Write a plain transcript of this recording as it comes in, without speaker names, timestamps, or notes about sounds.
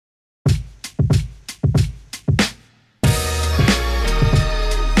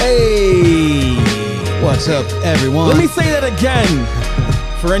What's up, everyone? Let me say that again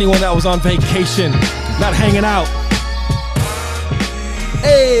for anyone that was on vacation, not hanging out.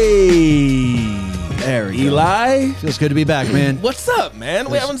 Hey, there we Eli. go. Feels good to be back, man. What's up, man?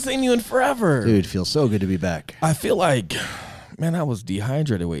 We haven't seen you in forever. Dude, feels so good to be back. I feel like, man, I was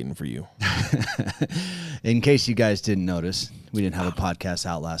dehydrated waiting for you. In case you guys didn't notice, we didn't have a podcast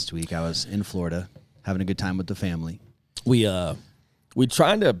out last week. I was in Florida having a good time with the family. We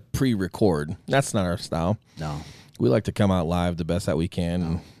tried to pre-record. That's not our style. No. We like to come out live the best that we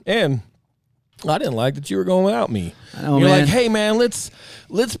can. And I didn't like that you were going without me. I know, You're man. like, hey, man, let's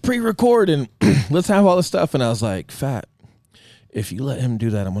pre-record and let's have all this stuff. And I was like, Fat, if you let him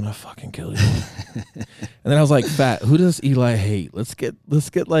do that, I'm going to fucking kill you. And then I was like, Fat, who does Eli hate? Let's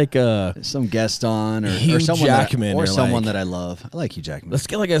get like some guest on or Hugh someone Jackman or someone like, that I love. I like Hugh Jackman. let's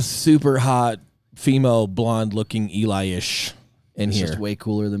get like a super hot female blonde-looking Eli-ish in It's here. just way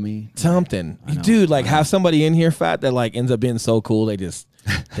cooler than me. Something. I know. Dude, like have somebody in here, Fat, that like ends up being so cool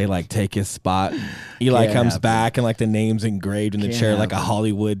they like take his spot. Eli Can't comes happen. back and like the name's engraved in the Can't chair like a happen.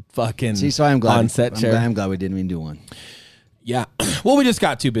 Hollywood fucking See, so I'm glad. on-set chair. I'm glad we didn't even do one. Yeah. Well, we just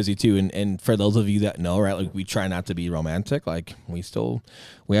got too busy too. And for those of you that know, right, like we try not to be romantic. Like we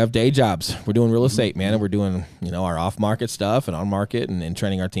have day jobs. We're doing real estate, man, and we're doing, our off-market stuff and on-market and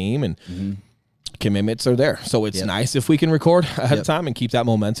training our team and commitments are there. So it's nice if we can record ahead of time and keep that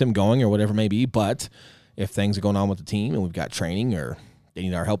momentum going or whatever it may be. But if things are going on with the team and we've got training or they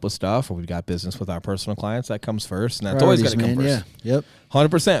need our help with stuff or we've got business with our personal clients, that comes first. And that's always going to come first. Yeah. Yep.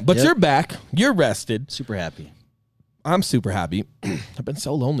 100%. But you're back. You're rested. Super happy. I'm super happy. I've been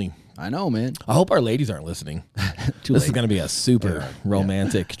so lonely. I know, man. I hope our ladies aren't listening. Too This late. is going to be a super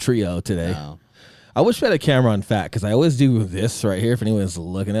romantic trio today. No. I wish we had a camera on Fat because I always do this right here. If anyone's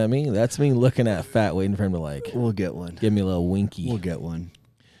looking at me, that's me looking at Fat, waiting for him to like We'll get one. give me a little winky. We'll get one.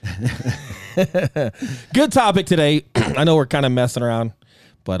 Good topic today. I know we're kind of messing around,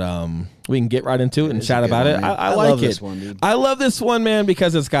 but we can get right into it and It's chat a good about one, it. man. I I like love it. this one, dude. I love this one, man,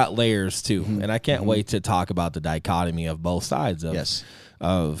 because it's got layers too, and I can't wait to talk about the dichotomy of both sides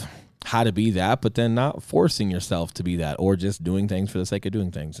of how to be that, but then not forcing yourself to be that, or just doing things for the sake of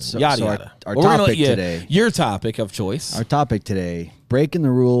doing things. And So- yada so our- yada. our We're gonna topic let you- today- your topic of choice, Our topic today: breaking the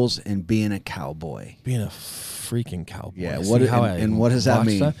rules and being a cowboy. being a freaking cowboy. Yeah. See What how and what does that watch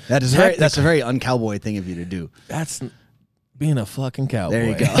mean? That's a very uncowboy thing of you to do. That's being a fucking cowboy. There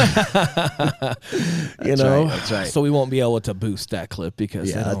you go. That's right. So we won't be able to boost that clip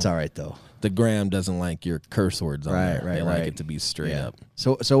because Yeah, that's all right though. the gram doesn't like your curse words on there. They like it to be straight up.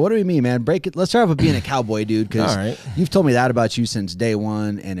 So what do we mean, man? Break it. Let's start with being a cowboy, dude. Because All right. you've told me that about you since day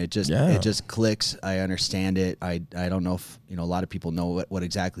one, and it just Yeah. it just clicks. I understand it. I don't know if a lot of people know what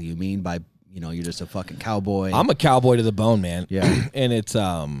exactly you mean by you're just a fucking cowboy. I'm a cowboy to the bone, man. Yeah. And it's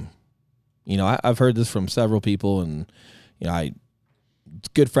I've heard this from several people, and I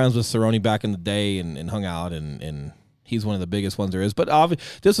good friends with Cerrone back in the day and hung out and he's one of the biggest ones there is. But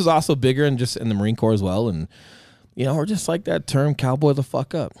this was also bigger and just in the Marine Corps as well. And, we're just like that term, cowboy the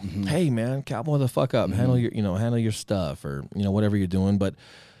fuck up. Hey, man, cowboy the fuck up. Handle your stuff or, whatever you're doing. But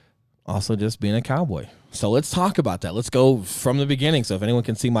also just being a cowboy. So let's talk about that. Let's go from the beginning. So if anyone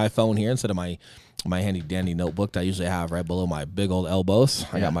can see my phone here instead of my handy dandy notebook that I usually have right below my big old elbows,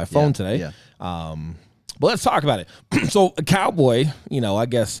 I got my phone today. Yeah. But let's talk about it. So a cowboy, I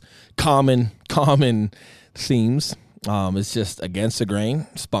guess common themes. It's just against the grain,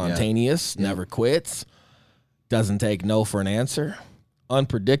 spontaneous, never quits, doesn't take no for an answer,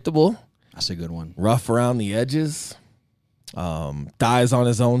 unpredictable, That's a good one. rough around the edges, dies on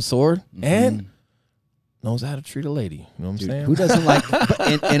his own sword, and knows how to treat a lady. You know what I'm saying? Who doesn't like?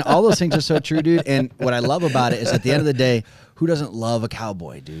 And all those things are so true, dude. And what I love about it is at the end of the day, who doesn't love a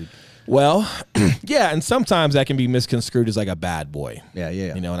cowboy, dude? Well, yeah, and sometimes that can be misconstrued as like a bad boy. Yeah.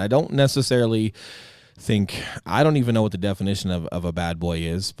 And I don't necessarily think, I don't even know what the definition of a bad boy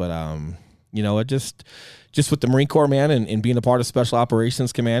is, but it just with the Marine Corps, man, and being a part of Special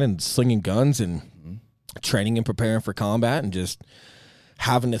Operations Command and slinging guns and training and preparing for combat and just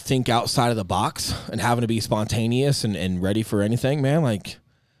having to think outside of the box and having to be spontaneous and ready for anything, man, like,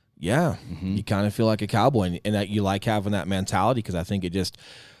 yeah, you kind of feel like a cowboy, and that you like having that mentality because I think it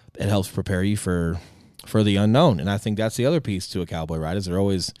helps prepare you for the unknown. And I think that's the other piece to a cowboy, right? Is they're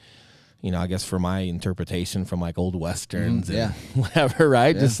always, I guess for my interpretation from like old Westerns and whatever,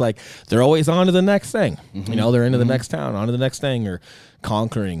 right? Yeah. Just like they're always on to the next thing. They're into the next town, on to the next thing, or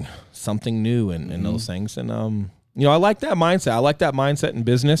conquering something new and those things. And I like that mindset. I like that mindset in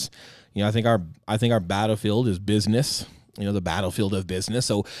business. I think our battlefield is business. the battlefield of business.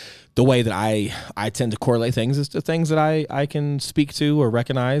 So the way that I tend to correlate things is to things that I can speak to or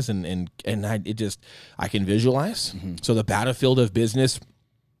recognize and I can visualize. So the battlefield of business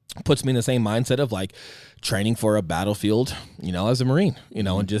puts me in the same mindset of like training for a battlefield, as a Marine,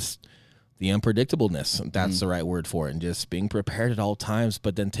 and just the unpredictableness. That's the right word for it. And just being prepared at all times,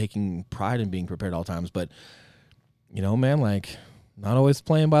 but then taking pride in being prepared at all times. But, man, like not always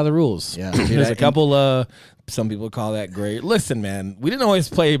playing by the rules. Yeah. There's a couple, some people call that great. Listen, man, we didn't always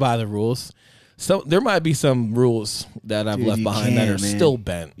play by the rules. So there might be some rules that I've left behind that are still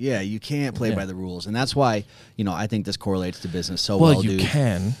bent. Yeah, you can't play by the rules. And that's why, I think this correlates to business so well. Well, You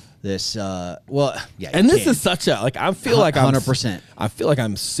can. This, yeah. And this is such a, like, I feel like 100%. I feel like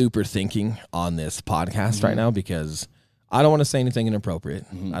I'm super thinking on this podcast right now because I don't want to say anything inappropriate.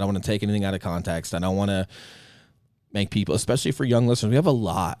 I don't want to take anything out of context. I don't want to make people, especially for young listeners. We have a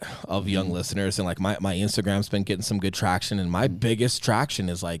lot of young listeners, and like my Instagram's been getting some good traction, and my biggest traction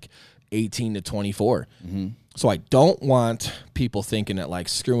is like 18 to 24. So I don't want people thinking that like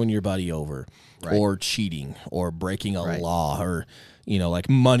screwing your buddy over or cheating or breaking a law or, like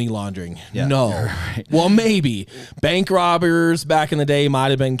money laundering. Yeah. No. Well, maybe bank robbers back in the day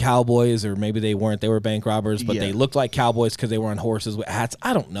might've been cowboys, or maybe they weren't. They were bank robbers, but they looked like cowboys because they were on horses with hats.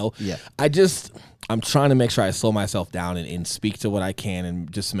 I don't know. Yeah. I'm trying to make sure I slow myself down and speak to what I can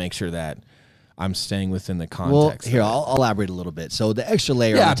and just make sure that I'm staying within the context. Well, here, I'll elaborate a little bit. So the extra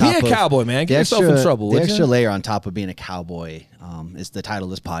layer on top be a cowboy, man. Get yourself in trouble. The extra layer on top of being a cowboy is the title of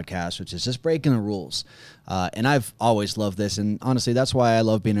this podcast, which is just breaking the rules. And I've always loved this. And honestly, that's why I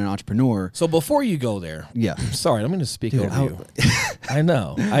love being an entrepreneur. So before you go there. Yeah. Sorry, I'm going to speak over you. I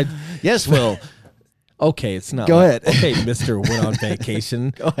know. Yes, Will. Okay, it's not. Go ahead. Okay, Mr. went on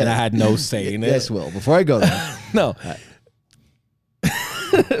vacation, and I had no say in it. Yes, Will. Before I go there. No.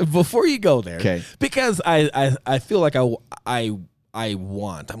 Before you go there, okay, because I feel like I'm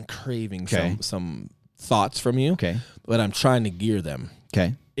craving some thoughts from you, okay, but I'm trying to gear them.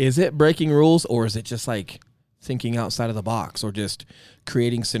 Okay, is it breaking rules, or is it just like thinking outside of the box, or just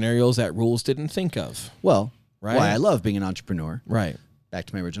creating scenarios that rules didn't think of? Well, right. Why I love being an entrepreneur, right? Back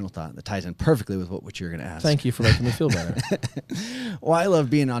to my original thought that ties in perfectly with what you're going to ask. Thank you for making me feel better. Why I love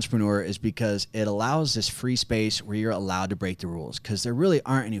being an entrepreneur is because it allows this free space where you're allowed to break the rules, because there really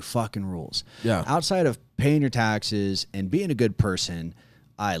aren't any fucking rules. Yeah. Outside of paying your taxes and being a good person,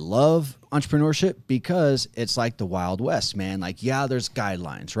 I love entrepreneurship because it's like the Wild West, man. Like, yeah, there's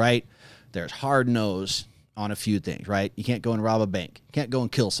guidelines, right? There's hard nose on a few things, right? You can't go and rob a bank. You can't go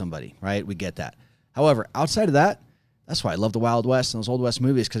and kill somebody, right? We get that. However, outside of that, that's why I love the Wild West and those Old West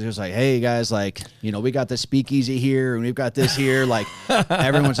movies, because it was like, hey, guys, like, we got this speakeasy here and we've got this here. Like,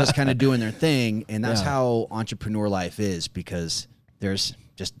 everyone's just kind of doing their thing. And that's how entrepreneur life is, because there's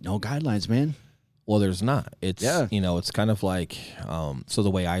just no guidelines, man. Well, there's not. It's, it's kind of like, so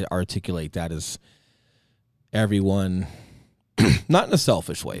the way I articulate that is everyone, not in a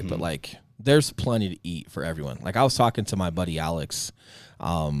selfish way, but like there's plenty to eat for everyone. Like I was talking to my buddy Alex,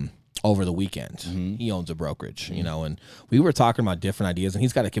 over the weekend. He owns a brokerage, and we were talking about different ideas, and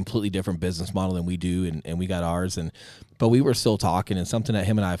he's got a completely different business model than we do, and we got ours, but we were still talking, and something that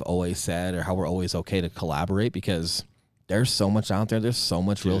him and I have always said, or how we're always okay to collaborate, because there's so much out there. There's so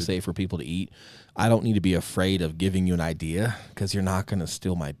much real estate for people to eat. I don't need to be afraid of giving you an idea, because you're not going to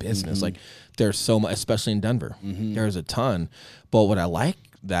steal my business. Like there's so much, especially in Denver, there's a ton. But what I like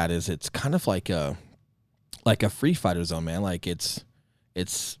that is it's kind of like a free fighter zone, man. Like it's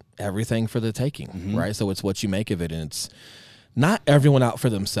everything for the taking, right? So it's what you make of it, and it's not everyone out for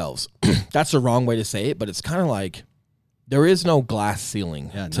themselves. That's the wrong way to say it, but it's kind of like there is no glass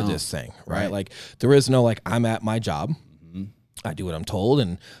ceiling to this thing, right? Like there is no like I'm at my job, I do what I'm told,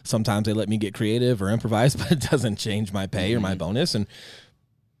 and sometimes they let me get creative or improvise, but it doesn't change my pay or my bonus, and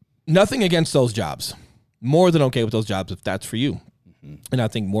nothing against those jobs. More than okay with those jobs if that's for you. And I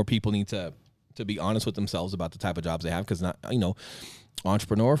think more people need to be honest with themselves about the type of jobs they have, because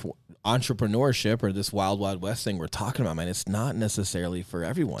entrepreneurship, or this wild west thing we're talking about, man, it's not necessarily for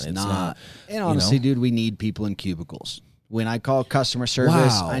everyone. It's not. And honestly, dude, we need people in cubicles. When I call customer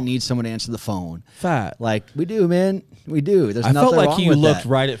service, I need someone to answer the phone. Fat. Like, we do, man. We do. There's I nothing felt like wrong you with looked that.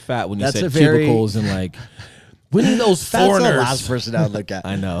 right at Fat when you That's said very- cubicles, and like, we need those That's foreigners. the last person I would look at.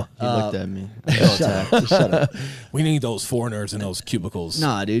 I know. He looked at me. Shut up. We need those foreigners in those cubicles.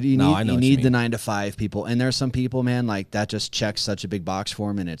 Nah, dude, you need the 9 to 5 people. And there's some people, man, like that just checks such a big box for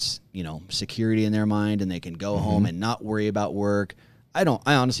them, and it's, security in their mind, and they can go home and not worry about work. I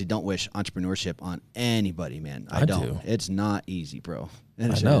honestly don't wish entrepreneurship on anybody, man. I don't. do. It's not easy, bro.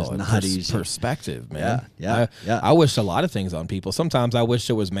 It's I know. It's not easy. Perspective, man. Yeah. I wish a lot of things on people. Sometimes I wish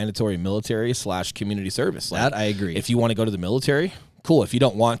there was mandatory military / community service. Like, That I agree. If you want to go to the military, cool. If you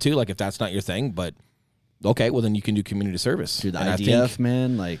don't want to, like if that's not your thing, but okay, well then you can do community service. Dude, the And I IDF, think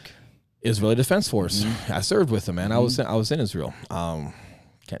man, like Israeli Defense Force. I served with them, man. Mm-hmm. I was in Israel.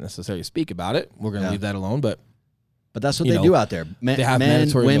 Can't necessarily speak about it. We're gonna leave that alone, but that's what you they know, do out there. they have men,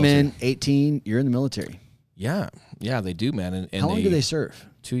 mandatory women, military. 18, you're in the military. yeah, they do, man. And How long do they serve?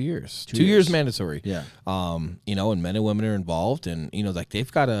 2 years. 2 2 years years. mandatory. Yeah. You know, and men and women are involved, and you know, like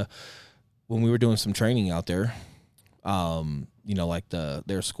they've got when we were doing some training out there, you know, like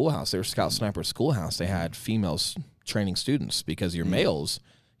their schoolhouse, their Scout Sniper schoolhouse, they had females training students because your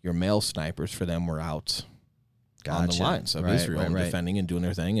male snipers for them were out on the Gotcha. lines of Right, Israel and right. defending and doing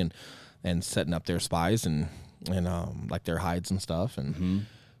their thing and setting up their spies and like their hides and stuff, and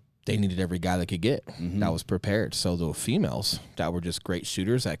they needed every guy they could get that was prepared. So the females that were just great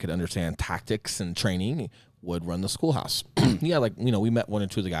shooters that could understand tactics and training would run the schoolhouse. Yeah, like, you know, we met one or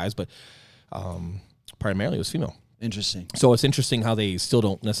two of the guys, but primarily it was female. Interesting. So it's interesting how they still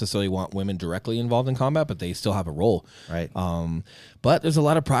don't necessarily want women directly involved in combat, but they still have a role. Right. But there's a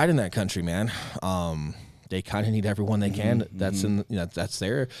lot of pride in that country, man. They kind of need everyone they can. That's in, you know, that's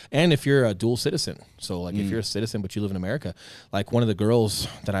there. And if you're a dual citizen, so like if you're a citizen but you live in America, like one of the girls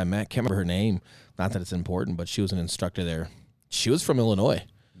that I met, can't remember her name. Not that it's important, but she was an instructor there. She was from Illinois.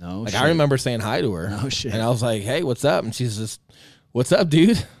 No Like shit. I remember saying hi to her. No shit. And I was like, "Hey, what's up?" And she's just, "What's up,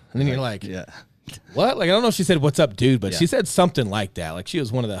 dude?" And then you're like, Yeah. what? Like, I don't know if she said, "What's up, dude?" But Yeah. she said something like that. Like, she was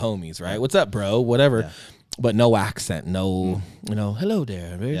one of the homies, right? "What's up, bro?" Whatever. Yeah. But no accent. No, you know, "Hello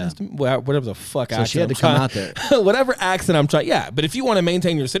there." Very nice to whatever the fuck accent. she had I'm to come trying- out there. whatever accent I'm trying. Yeah. But if you want to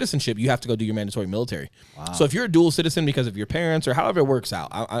maintain your citizenship, you have to go do your mandatory military. Wow. So if you're a dual citizen because of your parents or however it works out,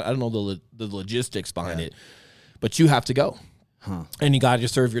 I don't know the logistics behind it, but you have to go. And you got to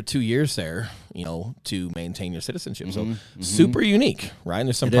serve your 2 years there, you know, to maintain your citizenship. So super unique, right? And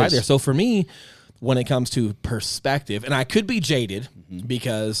there's some pride is. there. So for me, when it comes to perspective, and I could be jaded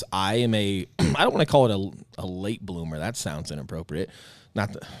because I am I don't want to call it a late bloomer. That sounds inappropriate.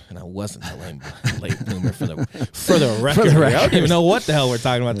 Not that, and I wasn't a late bloomer for the record. I don't even know what the hell we're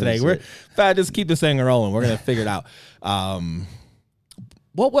talking about today. We're just keep this thing rolling. We're gonna figure it out.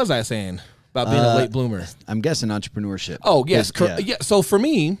 What was I saying about being a late bloomer? I'm guessing entrepreneurship. Oh, yes. Yeah. Yeah. So for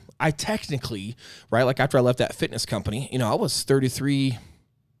me, I technically, right, like after I left that fitness company, you know, I was 33,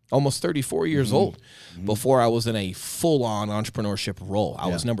 almost 34 years old before I was in a full-on entrepreneurship role. I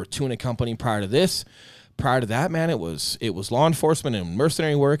was number 2 in a company prior to this. Prior to that, man, it was law enforcement and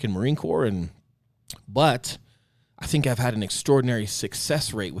mercenary work and Marine Corps. But I think I've had an extraordinary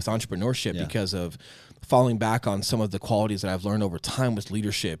success rate with entrepreneurship because of falling back on some of the qualities that I've learned over time with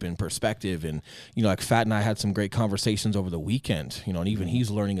leadership and perspective. And, you know, like Fat and I had some great conversations over the weekend, you know, and even he's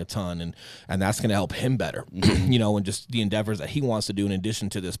learning a ton, and that's going to help him better, you know, and just the endeavors that he wants to do in addition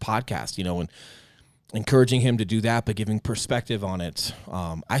to this podcast, you know, and encouraging him to do that, but giving perspective on it.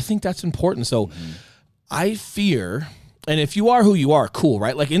 I think that's important. So I fear, and if you are who you are, cool,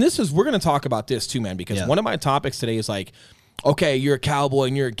 right? Like, and we're going to talk about this too, man, because one of my topics today is like, okay, you're a cowboy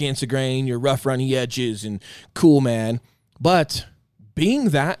and you're against the grain, you're rough around the edges and cool, man. But being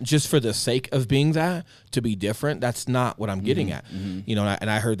that just for the sake of being that, to be different, that's not what I'm getting at. You know, and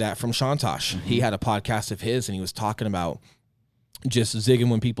I heard that from Shantosh. He had a podcast of his and he was talking about just zigging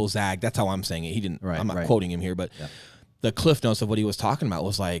when people zag. That's how I'm saying it. He didn't, I'm not quoting him here, but the cliff notes of what he was talking about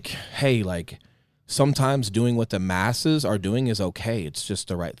was like, hey, like, sometimes doing what the masses are doing is okay. It's just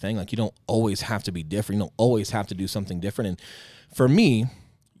the right thing. Like, you don't always have to be different. You don't always have to do something different. And for me,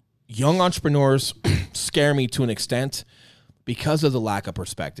 young entrepreneurs scare me to an extent because of the lack of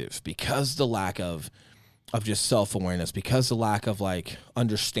perspective, because the lack of just self-awareness, because the lack of like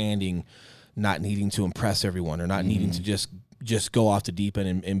understanding, not needing to impress everyone or not needing to just go off the deep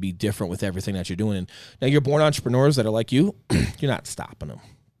end and be different with everything that you're doing. And now you're born entrepreneurs that are like you, you're not stopping them.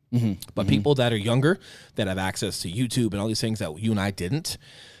 But people that are younger, that have access to YouTube and all these things that you and I didn't,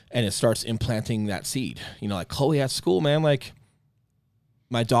 and it starts implanting that seed. You know, like Chloe at school, man, like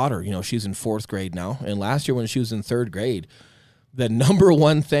my daughter, you know, she's in 4th grade now. And last year when she was in 3rd grade, the number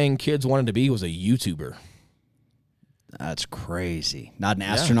one thing kids wanted to be was a YouTuber. That's crazy. Not an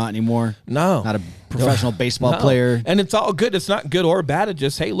astronaut anymore. No. Not a professional baseball player. And it's all good. It's not good or bad. It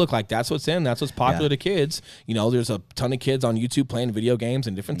just, hey, look, like that's what's in. That's what's popular to kids. You know, there's a ton of kids on YouTube playing video games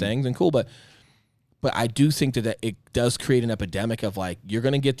and different things and cool. But I do think that it does create an epidemic of like, you're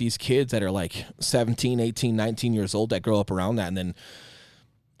going to get these kids that are like 17, 18, 19 years old that grow up around that. And then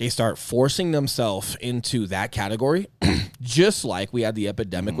they start forcing themselves into that category, just like we had the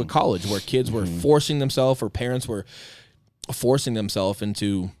epidemic with college, where kids were forcing themselves, or parents were forcing themselves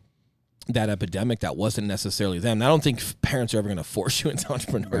into that epidemic that wasn't necessarily them. And I don't think parents are ever going to force you into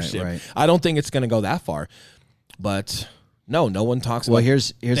entrepreneurship. Right. I don't think it's going to go that far. But no one talks about.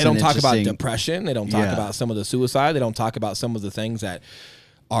 Here's they don't talk about interesting- depression. They don't talk about some of the suicide. They don't talk about some of the things that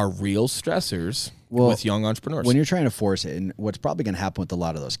are real stressors with young entrepreneurs. When you're trying to force it, and what's probably going to happen with a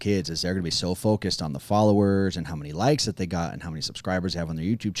lot of those kids is they're going to be so focused on the followers and how many likes that they got and how many subscribers they have on their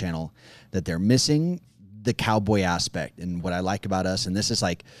YouTube channel that they're missing the cowboy aspect. And what I like about us, and this is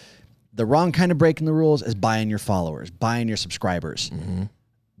like the wrong kind of breaking the rules, is buying your followers, buying your subscribers.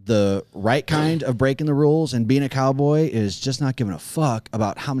 The right kind of breaking the rules and being a cowboy is just not giving a fuck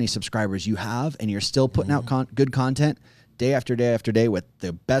about how many subscribers you have, and you're still putting out good content day after day after day with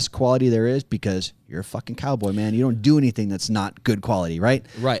the best quality there is, because you're a fucking cowboy, man. You don't do anything that's not good quality, right?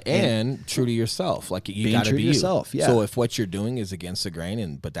 Right, and true to yourself. Like, you got to be yourself. Yeah. So if what you're doing is against the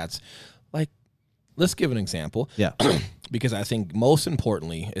grain, but that's like, let's give an example. Yeah. Because I think most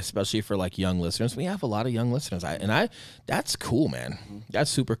importantly, especially for like young listeners, we have a lot of young listeners. That's cool, man. That's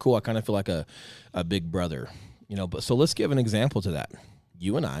super cool. I kind of feel like a big brother, But so let's give an example to that.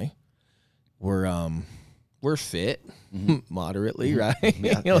 You and I, we're fit, moderately,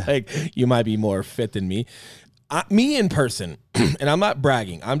 right? Like, you might be more fit than me. Me in person, and I'm not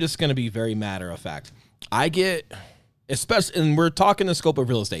bragging. I'm just going to be very matter of fact. I get, especially, and we're talking the scope of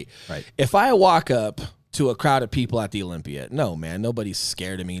real estate. Right. If I walk up to a crowd of people at the Olympia, no, man, nobody's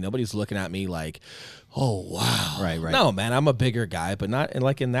scared of me. Nobody's looking at me like, oh, wow. Right. No, man, I'm a bigger guy, but not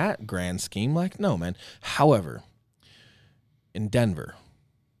in that grand scheme. Like, no, man. However, in Denver,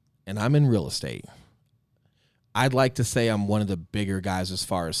 and I'm in real estate, I'd like to say I'm one of the bigger guys as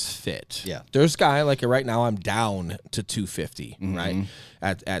far as fit. Yeah. There's guy like right now I'm down to 250, right?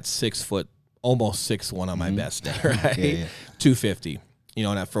 At 6 foot, almost 6'1" on my best day, right? Yeah. 250.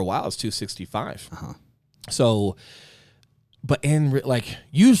 And for a while it's 265. So, but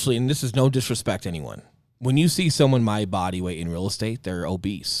usually, and this is no disrespect to anyone, when you see someone my body weight in real estate, they're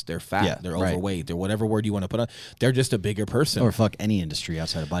obese, they're fat, they're overweight, they're whatever word you want to put on. They're just a bigger person. Or fuck any industry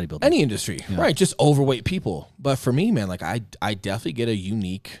outside of bodybuilding. Any industry, right? Just overweight people. But for me, man, like I definitely get a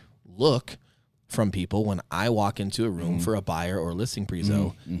unique look from people when I walk into a room for a buyer or listing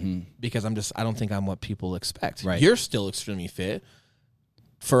prezo, because I don't think I'm what people expect. Right. You're still extremely fit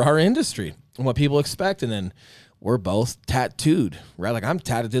for our industry and what people expect, and then we're both tattooed, right? Like, I'm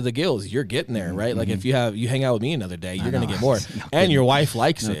tattooed to the gills. You're getting there, right? Like, if you hang out with me another day, you're gonna get more. And your wife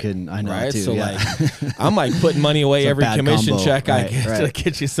likes it. Kidding. I know, right? too, So yeah. like, I'm like putting money away every commission combo. check I Right, get to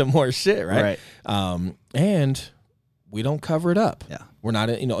get you some more shit, right? And we don't cover it up. Yeah. We're not,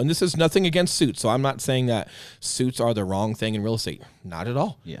 and this is nothing against suits. So I'm not saying that suits are the wrong thing in real estate. Not at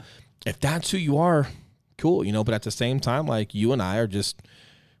all. Yeah. If that's who you are, cool, but at the same time, like, you and I are just,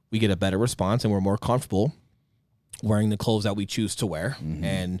 we get a better response and we're more comfortable wearing the clothes that we choose to wear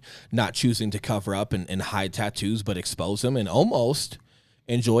and not choosing to cover up and hide tattoos, but expose them and almost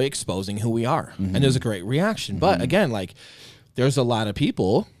enjoy exposing who we are. And there's a great reaction. But again, like, there's a lot of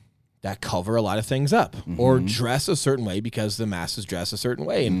people that cover a lot of things up or dress a certain way because the masses dress a certain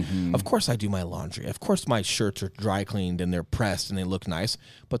way. And of course I do my laundry. Of course my shirts are dry cleaned and they're pressed and they look nice,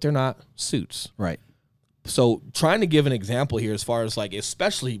 but they're not suits. Right. So trying to give an example here as far as like,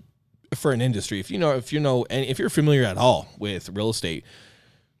 especially for an industry, if you're familiar at all with real estate,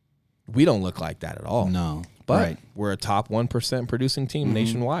 we don't look like that at all. No. But we're a top 1% producing team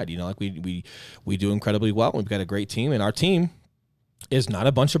nationwide. Like, we do incredibly well. We've got a great team, and our team is not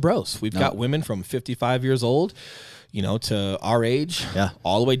a bunch of bros. We've got women from 55 years old, to our age,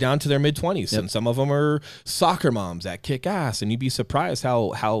 all the way down to their mid-20s. And some of them are soccer moms that kick ass, and you'd be surprised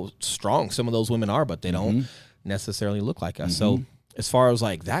how strong some of those women are, but they don't necessarily look like us. So as far as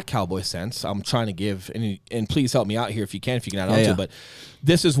like that cowboy sense, I'm trying to give, and please help me out here if you can add on to it, but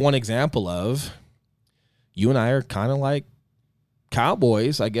this is one example of you and I are kind of like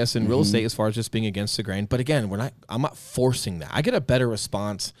cowboys, I guess, in real estate as far as just being against the grain. But again, I'm not forcing that. I get a better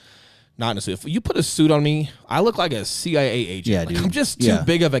response. Not necessarily. If you put a suit on me, I look like a CIA agent. Yeah, like, dude. I'm just too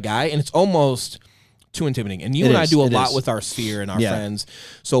big of a guy, and it's almost too intimidating. And you and I do a lot with our sphere and our friends.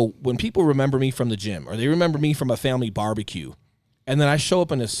 So when people remember me from the gym, or they remember me from a family barbecue, and then I show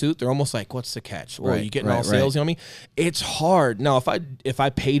up in a suit, they're almost like, what's the catch? Or are you getting all sales? You know what I mean? It's hard. Now, if I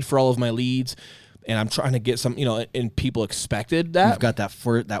paid for all of my leads and I'm trying to get some, and people expected that. You've got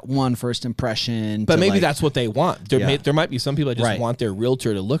that one first impression. But maybe that's what they want. There might be some people that just Right. want their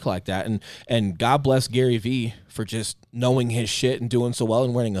realtor to look like that. And God bless Gary Vee for just knowing his shit and doing so well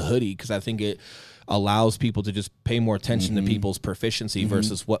and wearing a hoodie, because I think allows people to just pay more attention to people's proficiency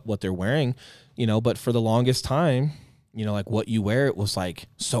versus what they're wearing, but for the longest time, like what you wear, it was like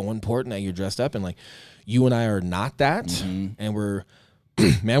so important that you're dressed up, and like you and I are not that, and we're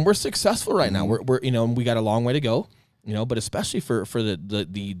successful right now. We're we got a long way to go, but especially for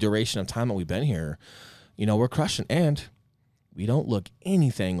the duration of time that we've been here, we're crushing, and we don't look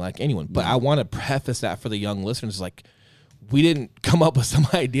anything like anyone. But I want to preface that for the young listeners, like, we didn't come up with some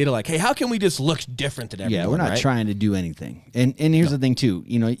idea to like, hey, how can we just look different than everyone? Yeah, we're not trying to do anything. And here's the thing too,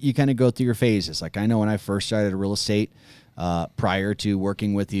 you kind of go through your phases. Like I know when I first started real estate, prior to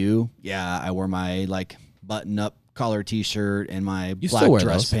working with you, I wore my like button up collar t-shirt and my black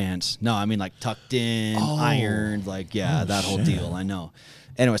dress pants. No, I mean like tucked in, ironed, like that whole deal. I know.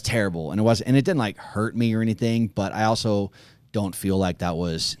 And it was terrible. And it didn't like hurt me or anything, but I also don't feel like that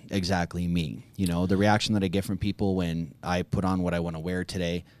was exactly me. The reaction that I get from people when I put on what I want to wear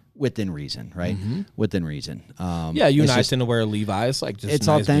today, within reason, right? Within reason. You and I tend to wear Levi's, like just it's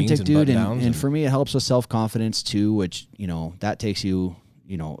nice authentic, dude. And For me, it helps with self-confidence too, which, that takes you,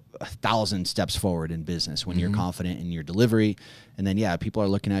 1,000 steps forward in business when you're confident in your delivery. And then, people are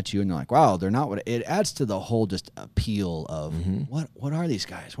looking at you and they're like, wow, they're not what it adds to the whole just appeal of what are these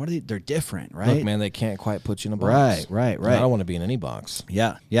guys? What are they? They're different, right? Look, man, they can't quite put you in a box. Right. I don't want to be in any box.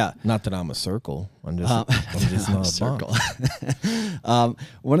 Yeah. Not that I'm a circle. I'm just not a circle.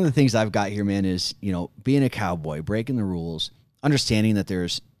 One of the things I've got here, man, is, being a cowboy, breaking the rules, understanding that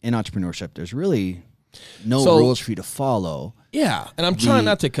in entrepreneurship, there's really no rules for you to follow. Yeah, and I'm trying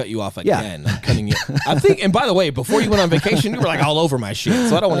not to cut you off again. I'm cutting you. I think, and by the way, before you went on vacation, you were like all over my shit,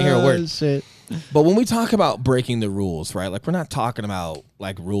 so I don't want to hear a word. Shit. But when we talk about breaking the rules, right? Like we're not talking about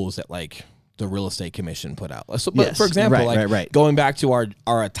like rules that like the real estate commission put out. So, but for example, going back to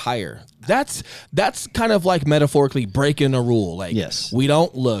our attire, that's kind of like metaphorically breaking a rule. Like we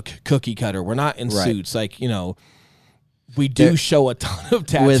don't look cookie cutter. We're not in suits. Like we do show a ton of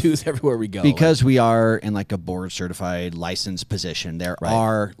tattoos everywhere we go. Because we are in like a board certified licensed position, there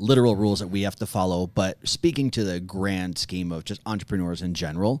are literal rules that we have to follow. But speaking to the grand scheme of just entrepreneurs in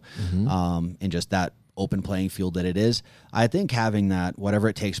general, and just that open playing field that it is, I think having that whatever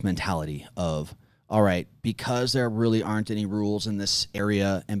it takes mentality of, all right, because there really aren't any rules in this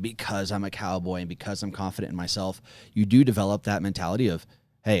area, and because I'm a cowboy and because I'm confident in myself, you do develop that mentality of,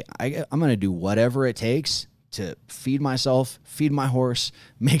 hey, I'm going to do whatever it takes to feed myself, feed my horse,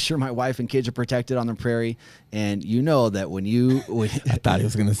 make sure my wife and kids are protected on the prairie. And that I thought he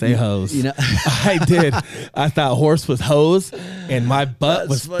was going to say hose. I did. I thought horse was hose and my butt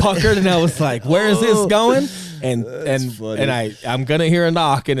was puckered and I was like, where is this going? And I'm going to hear a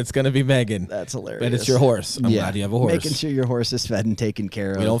knock and it's going to be Megan. That's hilarious. But it's your horse. I'm glad you have a horse. Making sure your horse is fed and taken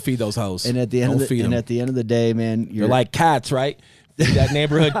care of. We don't feed those hoes. And at the end of the day, man, you're like cats, right? That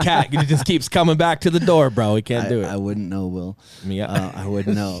neighborhood cat just keeps coming back to the door, bro. We can't do it. I wouldn't know, Will. I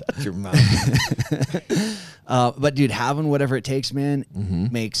wouldn't know. Shut your mouth. But dude, having whatever it takes, man,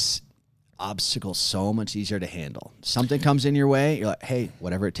 makes obstacles so much easier to handle. Something comes in your way, you're like, hey,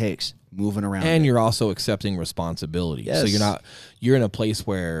 whatever it takes, moving around. And you're also accepting responsibility. Yes. So you're in a place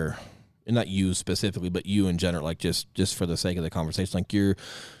where, and not you specifically, but you in general, like just for the sake of the conversation, like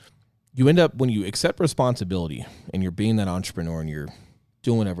you end up, when you accept responsibility and you're being that entrepreneur and you're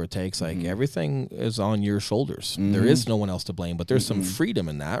doing whatever it takes, like everything is on your shoulders. There is no one else to blame, but there's some freedom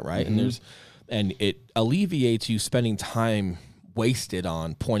in that, right? And it alleviates you spending time wasted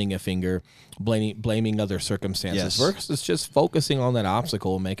on pointing a finger, blaming other circumstances versus just focusing on that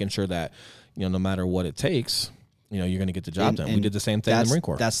obstacle and making sure that, no matter what it takes, you're going to get the job done. We did the same thing in the Marine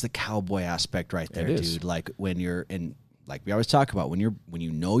Corps. That's the cowboy aspect right there, dude. Like when you're in, like we always talk about, when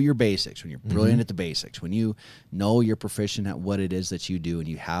you know your basics, when you're brilliant at the basics, when you know you're proficient at what it is that you do, and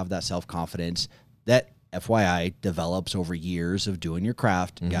you have that self-confidence that, FYI, develops over years of doing your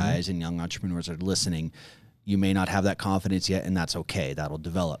craft, guys and young entrepreneurs are listening. You may not have that confidence yet, and that's okay. That'll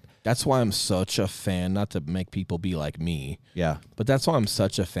develop. That's why I'm such a fan, not to make people be like me. Yeah. But that's why I'm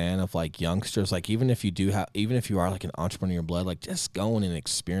such a fan of like youngsters. Like even if you are like an entrepreneur blood, like just going and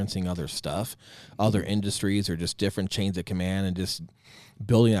experiencing other stuff, other industries, or just different chains of command, and just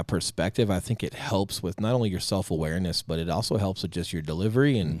building that perspective. I think it helps with not only your self-awareness, but it also helps with just your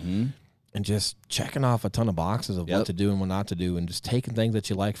delivery and just checking off a ton of boxes of what to do and what not to do, and just taking things that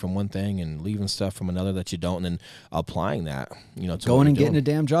you like from one thing and leaving stuff from another that you don't, and then applying that, to going and getting a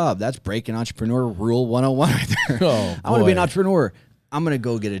damn job. That's breaking entrepreneur rule 101 right there. I want to be an entrepreneur. I'm going to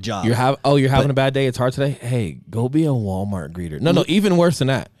go get a job. You're having a bad day. It's hard today. Hey, go be a Walmart greeter. No, even worse than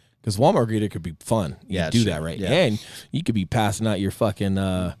that. Because Walmart greeter could be fun. You do that, right? Yeah. And you could be passing out your fucking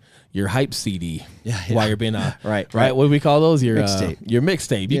your hype CD while you're being a right. What do we call those? Your mixtape. Your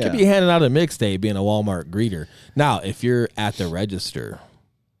mixtape. You could be handing out a mixtape being a Walmart greeter. Now, if you're at the register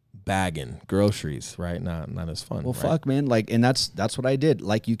bagging groceries, right? Not as fun. Well, right? fuck, man. Like, and that's what I did.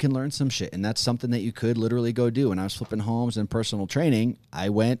 Like, you can learn some shit, and that's something that you could literally go do. When I was flipping homes and personal training, I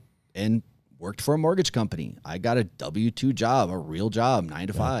went and worked for a mortgage company. I got a W-2 job, a real job, 9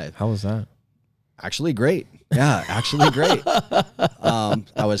 to 5. How was that? Actually great. Yeah, actually great.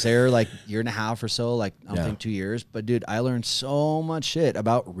 I was there like year and a half or so, like I don't think 2 years. But dude, I learned so much shit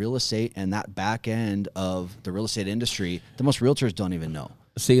about real estate and that back end of the real estate industry that most realtors don't even know.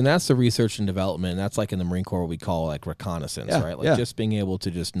 See, and that's the research and development. That's like in the Marine Corps what we call like reconnaissance, right? Like just being able to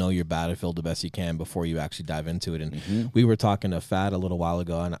just know your battlefield the best you can before you actually dive into it. And we were talking to Fat a little while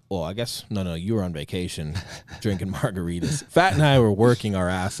ago, and I guess no, you were on vacation drinking margaritas. Fat and I were working our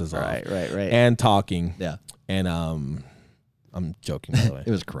asses off, Right, and talking, and I'm joking by the way.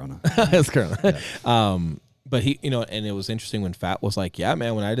 It was Corona. It was Corona. Yeah. But he, and it was interesting when Fat was like, "Yeah,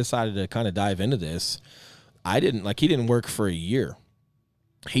 man, when I decided to kind of dive into this, he didn't work for a year."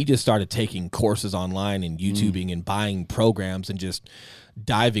 He just started taking courses online and YouTubing and buying programs and just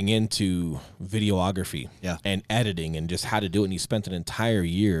diving into videography and editing and just how to do it. And he spent an entire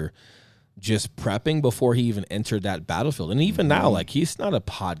year just prepping before he even entered that battlefield. And even now, like, he's not a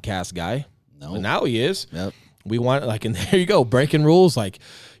podcast guy. No. But now he is. Yep. We want, like, and there you go, breaking rules, like,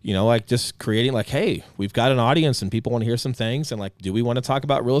 like just creating, like, hey, we've got an audience and people want to hear some things. And, like, do we want to talk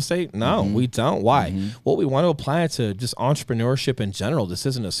about real estate? No, we don't. Why? Well, we want to apply it to just entrepreneurship in general. This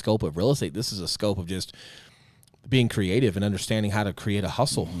isn't a scope of real estate. This is a scope of just being creative and understanding how to create a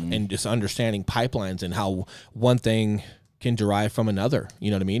hustle and just understanding pipelines and how one thing can derive from another.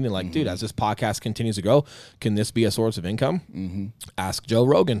 You know what I mean? And like, dude, as this podcast continues to grow, can this be a source of income? Ask Joe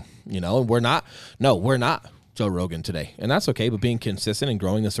Rogan, and we're not Joe Rogan today. And that's okay, but being consistent and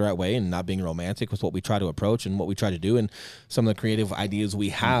growing this the right way and not being romantic with what we try to approach and what we try to do and some of the creative ideas we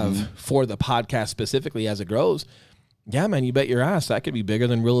have for the podcast specifically as it grows. Yeah, man, you bet your ass that could be bigger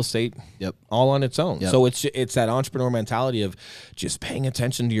than real estate all on its own. So it's that entrepreneur mentality of just paying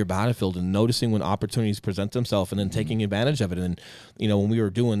attention to your battlefield and noticing when opportunities present themselves and then taking advantage of it. And, when we were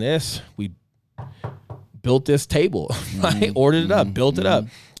doing this, we built this table, right? Ordered it up, built it up,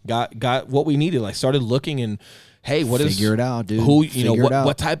 got what we needed, like started looking and, hey, figure it out, dude.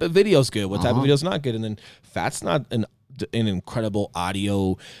 What type of video is good? What type of video is not good? And then Fat's not an incredible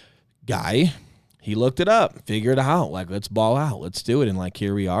audio guy. He looked it up, figured it out, like, let's ball out, let's do it. And like,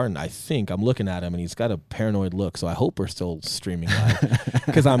 here we are. And I think I'm looking at him and he's got a paranoid look. So I hope we're still streaming live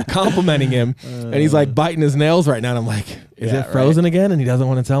because I'm complimenting him and he's like biting his nails right now. And I'm like, is it frozen again? And he doesn't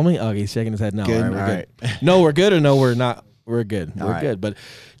want to tell me. Oh, he's shaking his head. No, good. All right, we're good. No, we're good. Or no, we're not. We're good. We're good. But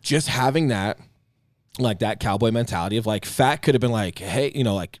just having that, like that cowboy mentality of like, Fat could have been like, hey,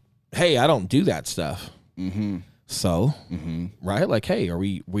 hey, I don't do that stuff. So, right? Like, hey, are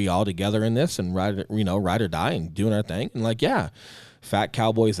we all together in this and ride or die and doing our thing? And like, Fat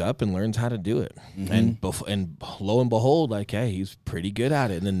cowboys up and learns how to do it. And lo and behold, like, hey, he's pretty good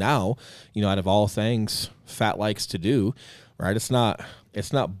at it. And then now, out of all things Fat likes to do, right? It's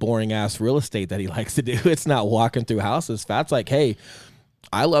not boring ass real estate that he likes to do. It's not walking through houses. Fat's like, hey,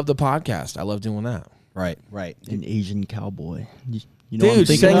 I love the podcast. I love doing that. Right. An Asian cowboy. Dude,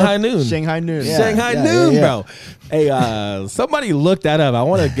 Shanghai Noon. Shanghai Noon. Yeah. Shanghai Noon, bro. Hey, somebody look that up. I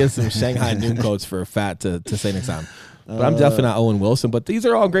want to get some Shanghai Noon quotes for Fat to say next time. But I'm definitely not Owen Wilson. But these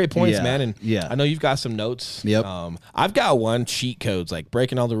are all great points, man. And I know you've got some notes. Yep. I've got one, cheat codes, like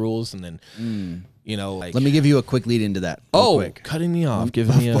breaking all the rules and then, like. Let me give you a quick lead into that. Quick. Cutting me off.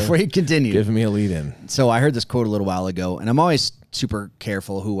 Before you continue. Give me a lead in. So I heard this quote a little while ago, and I'm always super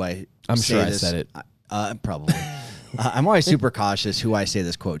careful who I'm sure I said it. Probably. I'm always super cautious who I say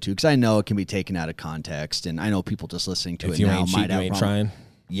this quote to because I know it can be taken out of context, and I know people just listening to it now might have. You ain't trying.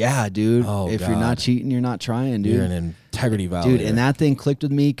 Yeah, dude. If you're not cheating, you're not trying, dude. You're an integrity violator, dude. And that thing clicked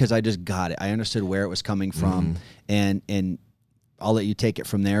with me because I just got it. I understood where it was coming from, and I'll let you take it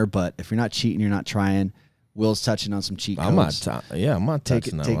from there. But if you're not cheating, you're not trying. Will's touching on some cheat codes. I'm not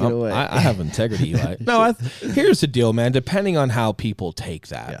touching them. Take it away. I have integrity. Like, no, here's the deal, man. Depending on how people take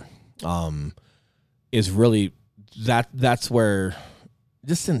that, is really. That's where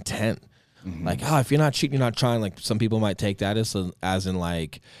just intent, like, if you're not cheating, you're not trying. Like some people might take that as in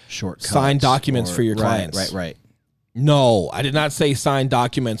like shortcuts, sign documents for your clients. Right. No, I did not say sign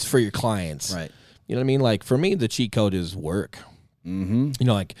documents for your clients. Right. You know what I mean? Like for me, the cheat code is work.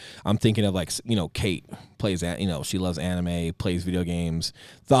 Like I'm thinking of like, Kate plays, she loves anime, plays video games,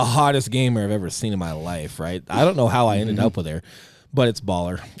 the hottest gamer I've ever seen in my life. Right. I don't know how I ended up with her. but it's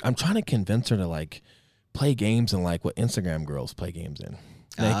baller. I'm trying to convince her to like play games in like what Instagram girls play games in.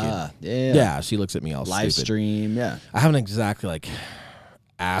 Naked. Yeah. She looks at me all live stupid. stream. Yeah. I haven't exactly like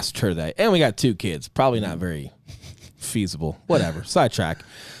asked her that. And we got 2 kids. Probably not very feasible. Whatever. Sidetrack.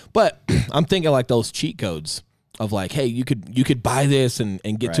 But I'm thinking like those cheat codes of like, hey, you could buy this and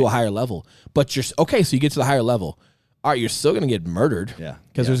get to a higher level. But you're okay, so you get to the higher level. All right, you're still going to get murdered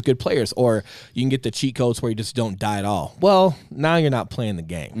because there's good players. Or you can get the cheat codes where you just don't die at all. Well, now you're not playing the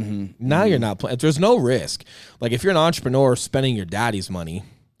game. Now you're not playing. There's no risk. Like if you're an entrepreneur spending your daddy's money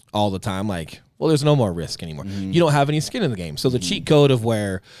all the time, like, well, there's no more risk anymore. You don't have any skin in the game. So the cheat code of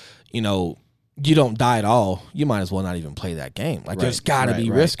where, you don't die at all, you might as well not even play that game. Like there's got to be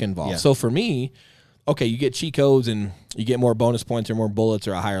risk involved. Yeah. So for me, okay, you get cheat codes and you get more bonus points or more bullets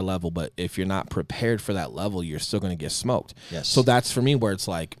or a higher level, but if you're not prepared for that level, you're still going to get smoked. Yes. So that's for me where it's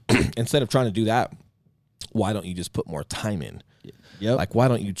like, instead of trying to do that, why don't you just put more time in? Yep. Like, why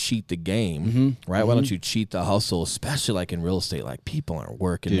don't you cheat the game, right? Why don't you cheat the hustle, especially like in real estate? Like, people aren't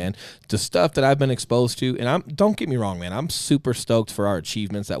working, man. The stuff that I've been exposed to, and don't get me wrong, man, I'm super stoked for our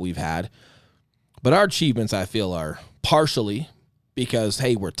achievements that we've had. But our achievements, I feel, are partially because,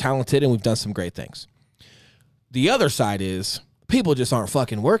 hey, we're talented and we've done some great things. The other side is people just aren't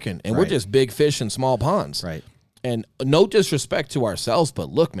fucking working, and we're just big fish in small ponds. Right. And no disrespect to ourselves, but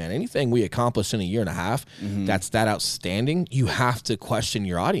look, man, anything we accomplish in a year and a half that's that outstanding, you have to question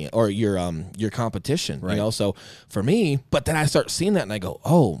your audience or your competition. Right. So for me, but then I start seeing that and I go,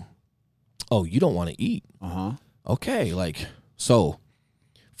 oh, you don't want to eat. Okay, like so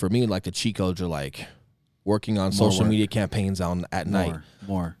for me, like the cheat codes are like working on social media campaigns at night.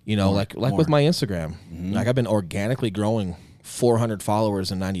 More. Like with my Instagram. Like I've been organically growing 400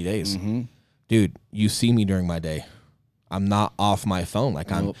 followers in 90 days. Dude, you see me during my day. I'm not off my phone.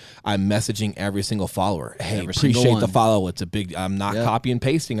 Like I'm messaging every single follower. Hey, appreciate the follow. It's a big. I'm not copy and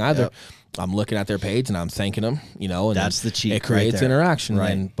pasting either. I'm looking at their page and I'm thanking them. And that's the cheat. It creates right interaction.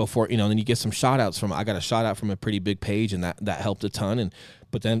 Right. And before then you get some shout outs from. I got a shout out from a pretty big page, and that helped a ton.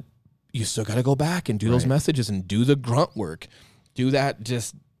 But then you still got to go back and do those messages and do the grunt work, do that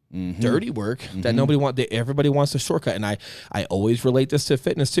just. Dirty work that everybody wants a shortcut. And I always relate this to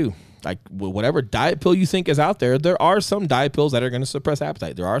fitness too. Like whatever diet pill you think is out there are some diet pills that are going to suppress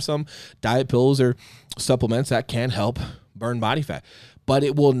appetite. There are some diet pills or supplements that can help burn body fat, but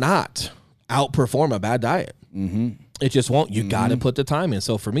it will not outperform a bad diet. It just won't. You got to put the time in.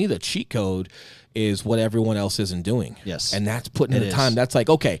 So for me, the cheat code is what everyone else isn't doing. Yes. And that's putting in the time. That's like,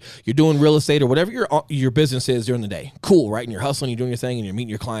 okay, you're doing real estate or whatever your business is during the day. Cool, right? And you're hustling, you're doing your thing, and you're meeting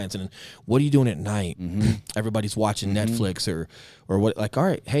your clients. And what are you doing at night? Everybody's watching Netflix or what? Like, all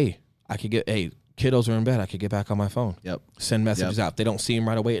right, hey, kiddos are in bed. I could get back on my phone. Yep. Send messages out. They don't see them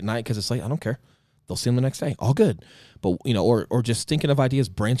right away at night because it's like, I don't care. They'll see them the next day. All good. But, or just thinking of ideas,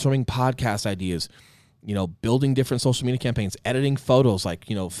 brainstorming podcast ideas, building different social media campaigns, editing photos. Like,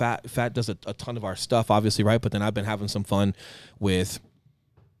 Fat does a ton of our stuff, obviously, right? But then I've been having some fun with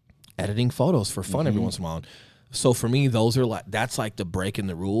editing photos for fun every once in a while. So for me, that's like the break in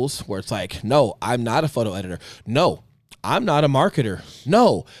the rules where it's like, no, I'm not a photo editor. No, I'm not a marketer.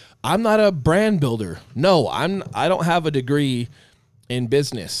 No, I'm not a brand builder. No, I don't have a degree in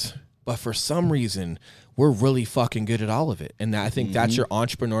business. But for some reason, we're really fucking good at all of it. And I think that's your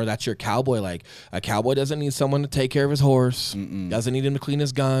entrepreneur. That's your cowboy. Like a cowboy doesn't need someone to take care of his horse, doesn't need him to clean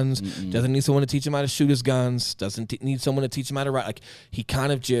his guns, doesn't need someone to teach him how to shoot his guns, doesn't need someone to teach him how to ride. Like he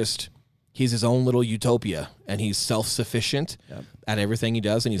kind of he's his own little utopia, and he's self-sufficient at everything he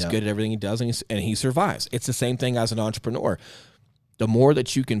does, and he's good at everything he does, and he survives. It's the same thing as an entrepreneur. The more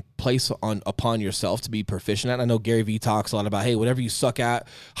that you can place upon yourself to be proficient at, I know Gary Vee talks a lot about, hey, whatever you suck at,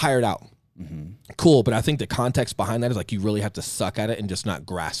 hire it out. Cool, but I think the context behind that is like you really have to suck at it and just not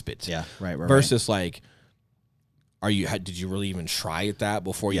grasp it. Yeah, right. Versus like, did you really even try at that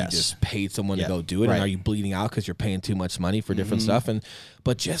before you just paid someone to go do it? Right. And are you bleeding out because you're paying too much money for different stuff?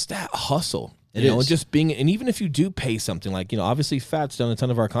 But just that hustle, and just being, and even if you do pay something, like obviously Fat's done a ton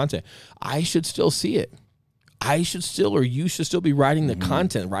of our content, I should still see it. You should still be writing the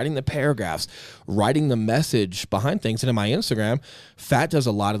content, writing the paragraphs, writing the message behind things. And in my Instagram, Fat does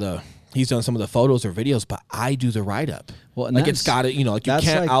a lot of he's done some of the photos or videos, but I do the write-up. Well, and like it's got to, like you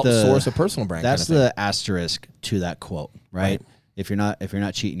can't outsource a personal brand. That's kind of the asterisk to that quote, right? If you're not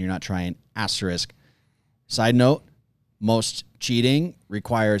cheating, you're not trying. Asterisk. Side note: most cheating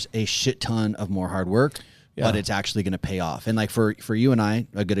requires a shit ton of more hard work, but it's actually going to pay off. And like for you and I,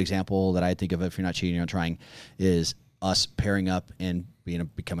 a good example that I think of, if you're not cheating, you're not trying, is us pairing up and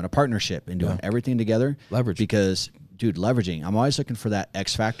becoming a partnership and doing everything together. Leverage. Because dude, leveraging. I'm always looking for that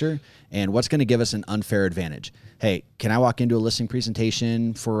X factor and what's going to give us an unfair advantage. Hey, can I walk into a listing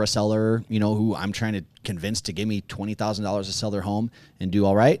presentation for a seller, who I'm trying to convince to give me $20,000 to sell their home and do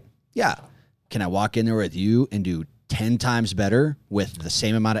all right? Yeah. Can I walk in there with you and do 10 times better with the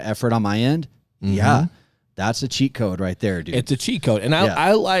same amount of effort on my end? Mm-hmm. Yeah. That's a cheat code right there, dude. It's a cheat code. And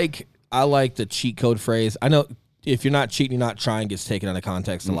I like the cheat code phrase. I know if you're not cheating, you're not trying gets taken out of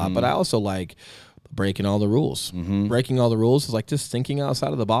context a lot, but I also like breaking all the rules. Mm-hmm. Breaking all the rules is like just thinking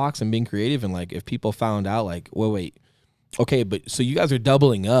outside of the box and being creative. And like if people found out like, wait, okay, but so you guys are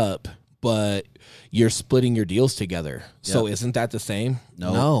doubling up, but you're splitting your deals together. Yep. So isn't that the same?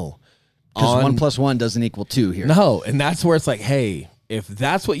 No. Because 1 + 1 doesn't equal 2 here. No. And that's where it's like, hey, if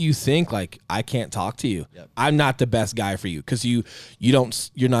that's what you think, like I can't talk to you. Yep. I'm not the best guy for you because you're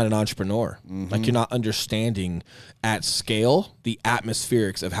not an entrepreneur. Mm-hmm. Like you're not understanding at scale the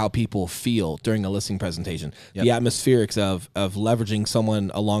atmospherics of how people feel during a listing presentation. Yep. The atmospherics of leveraging someone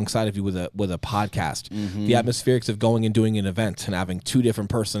alongside of you with a podcast. Mm-hmm. The atmospherics of going and doing an event and having 2 different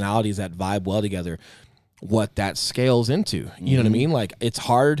personalities that vibe well together. What that scales into. You know what I mean? Like it's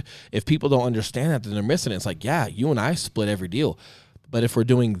hard if people don't understand that, then they're missing it. It's like, yeah, you and I split every deal. But if we're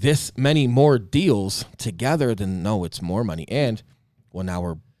doing this many more deals together, then no, it's more money. And well,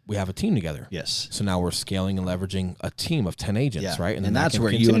 now we have a team together. Yes. So now we're scaling and leveraging a team of 10 agents, right? And that's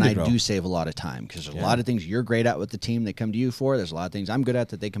where you and I do save a lot of time because there's a lot of things you're great at with the team they come to you for. There's a lot of things I'm good at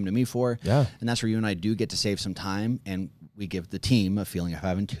that they come to me for. Yeah. And that's where you and I do get to save some time, and we give the team a feeling of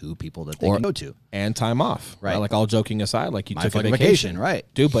having 2 people that they can go to. And time off. Right. Like all joking aside, like you took a vacation. Right.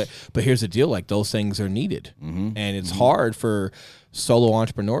 Dude, but here's the deal. Like those things are needed. Mm-hmm. And it's hard for solo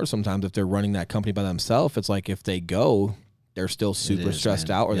entrepreneurs sometimes if they're running that company by themselves. It's like if they go, they're still super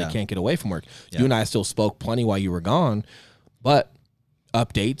stressed out or they can't get away from work. You and I still spoke plenty while you were gone, but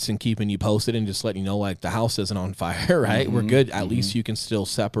updates and keeping you posted and just letting you know like the house isn't on fire, right? We're good. At least you can still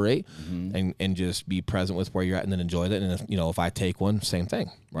separate and just be present with where you're at and then enjoy that. And if I take one, same thing,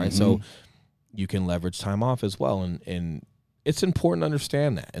 right? So you can leverage time off as well. And it's important to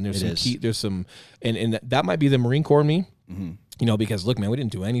understand that. And and that might be the Marine Corps in me. Mm-hmm. Because look, man, we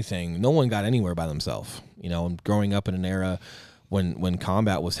didn't do anything. No one got anywhere by themselves. And growing up in an era when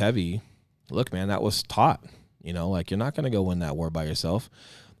combat was heavy, look, man, that was taught. Like you're not going to go win that war by yourself.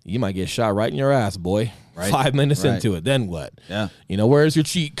 You might get shot right in your ass, boy. Right. 5 minutes into it, then what? Yeah. Where's your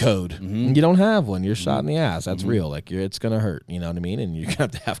cheat code? Mm-hmm. You don't have one. You're shot in the ass. That's real. Like it's going to hurt. You know what I mean? And you're going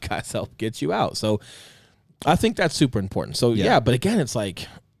to have guys help get you out. So I think that's super important. So but again, it's like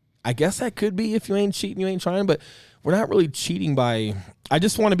I guess that could be if you ain't cheating, you ain't trying, but we're not really cheating by. I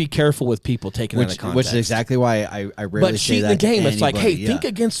just want to be careful with people taking that out of context. Which is exactly why I rarely say that. But cheating the game, it's like, hey, think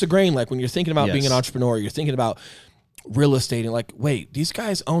against the grain. Like when you're thinking about being an entrepreneur, you're thinking about real estate, and like, wait, these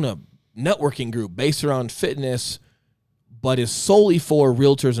guys own a networking group based around fitness, but is solely for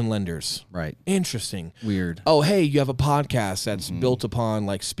realtors and lenders. Right. Interesting. Weird. Oh, hey, you have a podcast that's built upon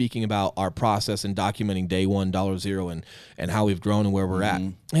like speaking about our process and documenting day one, $0 and how we've grown and where we're at.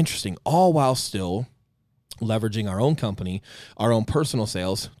 Interesting. All while still leveraging our own company, our own personal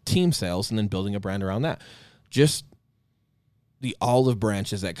sales, team sales, and then building a brand around that. Just the olive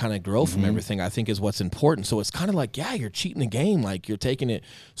branches that kind of grow from everything, I think, is what's important. So it's kind of like, you're cheating the game. Like you're taking it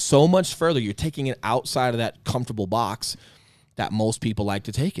so much further. You're taking it outside of that comfortable box that most people like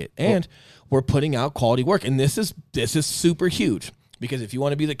to take it. And we're putting out quality work. And this is super huge because if you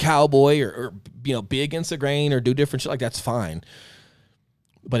want to be the cowboy or be against the grain or do different shit, like that's fine.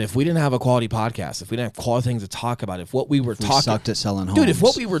 But if we didn't have a quality podcast, if we didn't have quality things to talk about, if what we were talking, sucked at selling homes, dude, if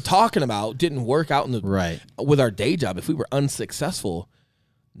what we were talking about didn't work out with our day job, if we were unsuccessful,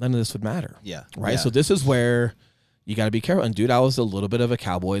 none of this would matter. Yeah. Right. Yeah. So this is where you got to be careful. And dude, I was a little bit of a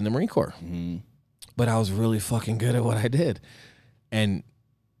cowboy in the Marine Corps, but I was really fucking good at what I did. And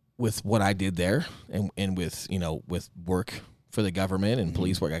with what I did there and with, with work for the government and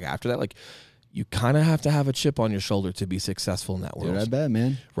police work after that, like, you kind of have to have a chip on your shoulder to be successful in that world. Dude, I bet,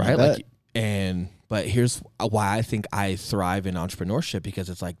 man. Right? But here's why I think I thrive in entrepreneurship, because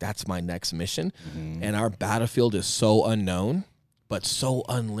it's like, that's my next mission. And our battlefield is so unknown, but so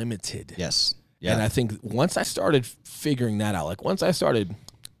unlimited. Yes. Yeah. And I think once I started figuring that out, like once I started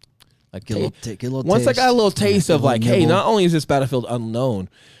like, once I got a little taste of like, hey, not only is this battlefield unknown,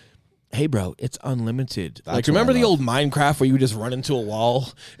 hey, bro, it's unlimited. That's like, remember the old Minecraft where you would just run into a wall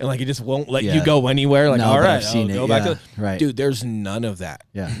and like it just won't let you go anywhere? Like, all right, I'll go back to right. Dude, there's none of that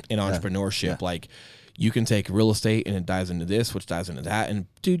in entrepreneurship. Yeah. Like, you can take real estate and it dives into this, which dives into that. And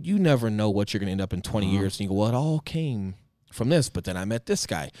dude, you never know what you're going to end up in 20 years. And you go, well, it all came from this, but then I met this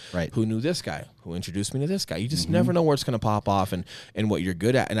guy who knew this guy, who introduced me to this guy. You just never know where it's going to pop off and what you're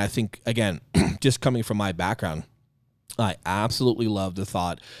good at. And I think, again, just coming from my background, I absolutely love the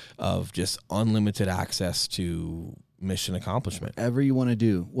thought of just unlimited access to mission accomplishment. Whatever you want to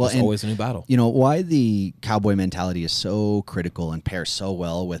do. Well, There's always a new battle. You know, why the cowboy mentality is so critical and pairs so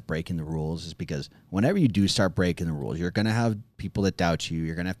well with breaking the rules is because whenever you do start breaking the rules, you're going to have people that doubt you.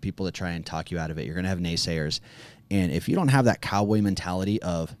 You're going to have people that try and talk you out of it. You're going to have naysayers. And if you don't have that cowboy mentality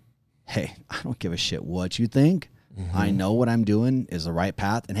of, hey, I don't give a shit what you think. I know what I'm doing is the right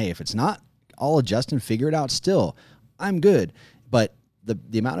path. And hey, if it's not, I'll adjust and figure it out still. I'm good. But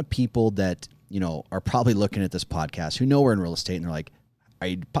the amount of people that, you know, are probably looking at this podcast who know we're in real estate and they're like, are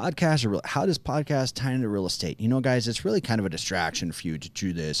you podcast or how does podcast tie into real estate? You know, guys, it's really kind of a distraction for you to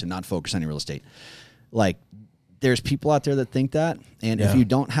do this and not focus on your real estate. Like, there's people out there that think that. And if you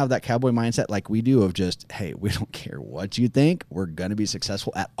don't have that cowboy mindset like we do of just, hey, we don't care what you think. We're going to be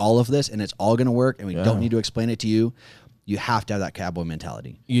successful at all of this and it's all going to work and we don't need to explain it to you. You have to have that cowboy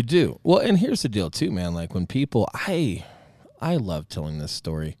mentality. You do. Well, and here's the deal too, man. Like when people, I love telling this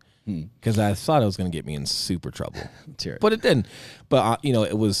story because I thought it was going to get me in super trouble. Let's hear it. But it didn't. But, you know,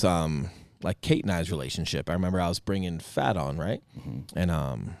 it was like Kate and I's relationship. I remember I was bringing Fat on, right?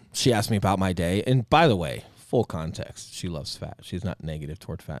 And she asked me about my day. And by the way, full context, she loves Fat. She's not negative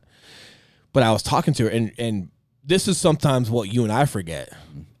toward Fat. But I was talking to her, and this is sometimes what you and I forget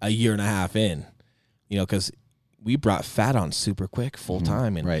a year and a half in, you know, because we brought Fat on super quick, full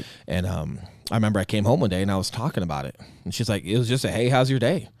time. And, Right. And I remember I came home one day and I was talking about it. And she's like, it was just a, hey, how's your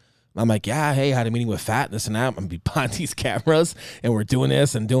day? I'm like, yeah, hey, I had a meeting with Fat and this and that. I'm going to be behind these cameras and we're doing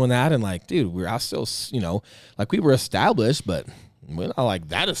this and doing that. And like, dude, I was still, you know, like we were established, but we're not like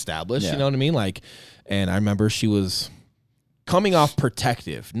that established. You know what I mean? Like, and I remember she was coming off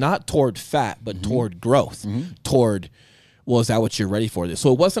protective, not toward Fat, but toward growth, toward, well, is that what you're ready for?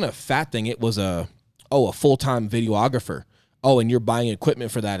 So it wasn't a Fat thing. It was a full-time videographer. Oh, and you're buying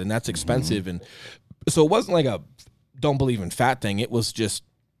equipment for that, and that's expensive. And so it wasn't like a don't believe in Fat thing. It was just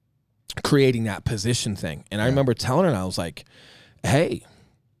creating that position thing. And I remember telling her, and I was like, hey,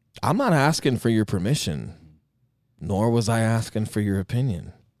 I'm not asking for your permission, nor was I asking for your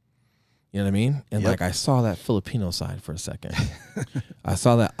opinion. You know what I mean? And like I saw that Filipino side for a second. I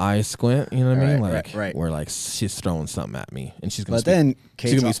saw that eye squint, you know what I mean? Like where like she's throwing something at me and she's going to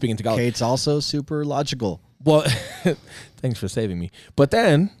she's going to be speaking Tagalog. Kate's also super logical. Well, thanks for saving me. But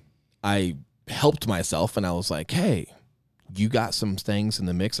then I helped myself and I was like, hey, you got some things in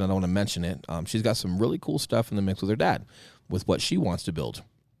the mix and I don't want to mention it. She's got some really cool stuff in the mix with her dad with what she wants to build.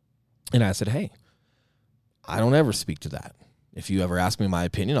 And I said, hey, I don't ever speak to that. If you ever ask me my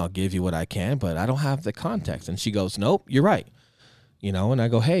opinion, I'll give you what I can, but I don't have the context. And she goes, nope, you're right. You know, and I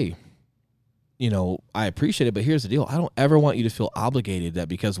go, hey, you know, I appreciate it, but here's the deal. I don't ever want you to feel obligated that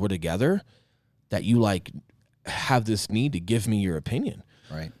because we're together that you like have this need to give me your opinion.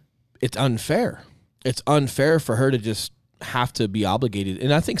 Right. It's unfair. It's unfair for her to just have to be obligated.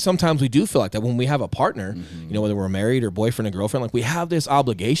 And I think sometimes we do feel like that when we have a partner, you know, whether we're married or boyfriend or girlfriend, like we have this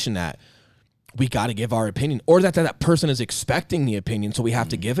obligation that we got to give our opinion or that person is expecting the opinion. So we have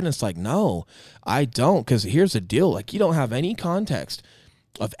to give it. And it's like, no, I don't. Cause here's the deal. Like you don't have any context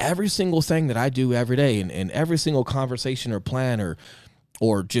of every single thing that I do every day and every single conversation or plan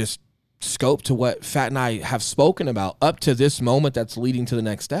or just scope to what Fat and I have spoken about up to this moment that's leading to the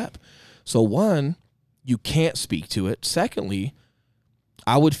next step. So one, you can't speak to it. Secondly,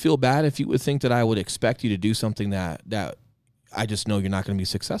 I would feel bad if you would think that I would expect you to do something that I just know you're not going to be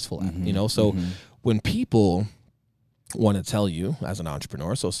successful at, you know? So when people want to tell you as an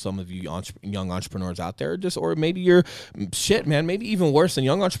entrepreneur, so some of you young entrepreneurs out there or maybe you're maybe even worse than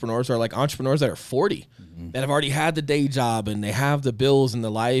young entrepreneurs are like entrepreneurs that are 40 that have already had the day job and they have the bills and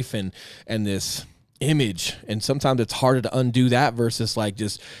the life and this image. And sometimes it's harder to undo that versus like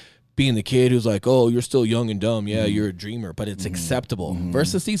just being the kid who's like, oh, you're still young and dumb. Yeah, you're a dreamer, but it's acceptable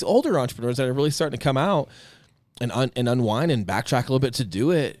versus these older entrepreneurs that are really starting to come out and unwind and backtrack a little bit to do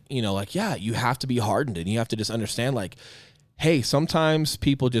it, you know, like, yeah, you have to be hardened and you have to just understand like, hey, sometimes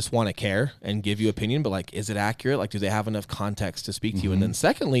people just want to care and give you opinion, but like, is it accurate? Like, do they have enough context to speak to you? And then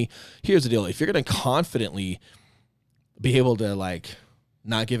secondly, here's the deal. If you're going to confidently be able to like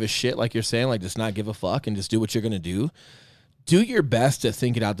not give a shit, like you're saying, like just not give a fuck and just do what you're going to do your best to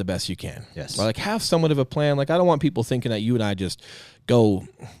think it out the best you can. Yes. Or like have somewhat of a plan. Like I don't want people thinking that you and I just go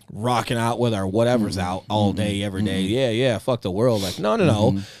rocking out with our whatever's out all day, every day. Yeah, fuck the world. Like,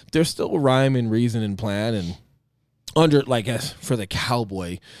 no. There's still rhyme and reason and plan and under, like, for the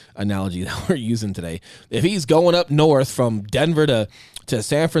cowboy analogy that we're using today, if he's going up north from Denver to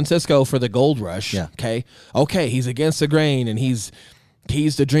San Francisco for the gold rush, okay, he's against the grain and he's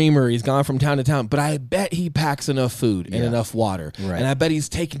he's the dreamer. He's gone from town to town, but I bet he packs enough food and enough water. Right. And I bet he's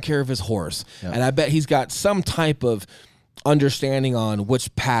taking care of his horse. Yep. And I bet he's got some type of understanding on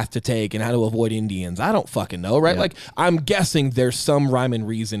which path to take and how to avoid Indians. I don't fucking know, right? Yep. Like, I'm guessing there's some rhyme and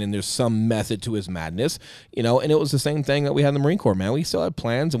reason and there's some method to his madness, you know, and it was the same thing that we had in the Marine Corps, man. We still had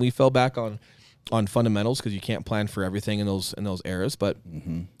plans and we fell back on fundamentals because you can't plan for everything in those eras, but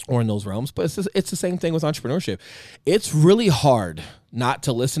or in those realms. But it's the same thing with entrepreneurship. It's really hard not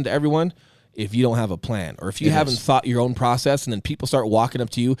to listen to everyone if you don't have a plan, or if you haven't thought your own process, and then people start walking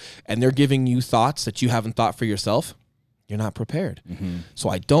up to you and they're giving you thoughts that you haven't thought for yourself. You're not prepared. So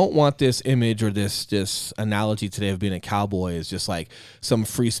I don't want this image or this analogy today of being a cowboy is just like some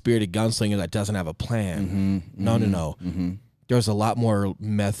free-spirited gunslinger that doesn't have a plan. No. There's a lot more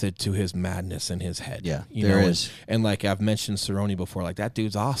method to his madness in his head. Yeah, you there know? is. And like I've mentioned Cerrone before, like that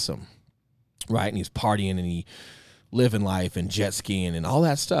dude's awesome, right? And he's partying and he living life and jet skiing and all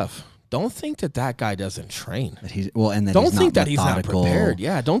that stuff. Don't think that guy doesn't train. Don't think that he's not prepared.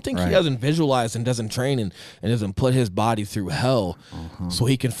 Yeah, don't think Right. he doesn't visualize and doesn't train and doesn't put his body through hell so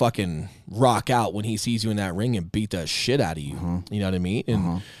he can fucking rock out when he sees you in that ring and beat the shit out of you. You know what I mean?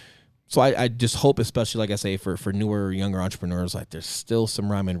 And so I just hope, especially like I say, for newer, younger entrepreneurs, like there's still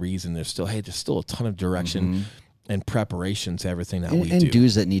some rhyme and reason. There's still a ton of direction and preparation to everything that we do. And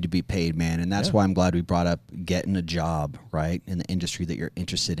dues that need to be paid, man. And that's why I'm glad we brought up getting a job, right, in the industry that you're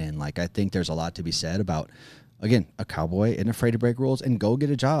interested in. Like, I think there's a lot to be said about, again, a cowboy isn't afraid to break rules and go get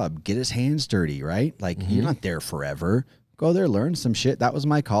a job, get his hands dirty, right? Like, you're not there forever. Go there, learn some shit. That was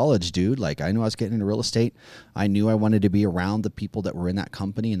my college, dude. Like, I knew I was getting into real estate. I knew I wanted to be around the people that were in that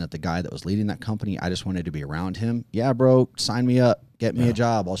company, and that the guy that was leading that company, I just wanted to be around him. Yeah, bro, sign me up. Get me a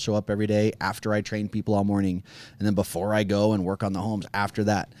job. I'll show up every day after I train people all morning, and then before I go and work on the homes after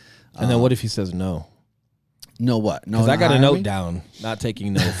that. And then what if he says no? No what? No, Because I got a note me? down, not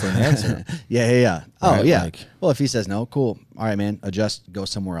taking no for an answer. Yeah. Oh, Right, yeah. like- Well, if he says no, cool. All right, man, adjust, go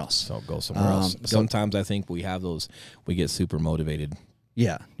somewhere else. So go somewhere else. Sometimes I think we get super motivated.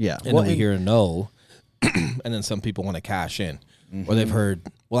 Yeah. And then we hear a no, and then some people want to cash in. Or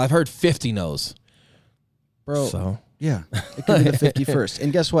I've heard 50 no's. Bro, So yeah, it could be the 51st.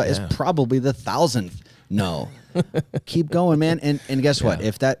 And guess what? It's probably the 1,000th no. Keep going, man. And guess what?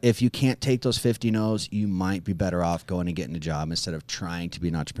 If you can't take those 50 no's, you might be better off going and getting a job instead of trying to be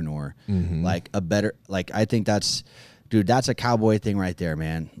an entrepreneur. I think that's a cowboy thing right there,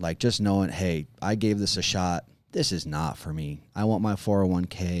 man. Like, just knowing, hey, I gave this a shot. This is not for me. I want my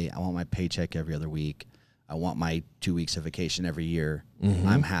 401k. I want my paycheck every other week. I want my 2 weeks of vacation every year.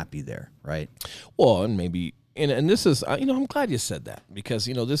 I'm happy there, right? well, and maybe. And this is, I'm glad you said that, because,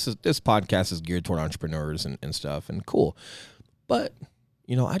 this podcast is geared toward entrepreneurs and stuff, and cool. But,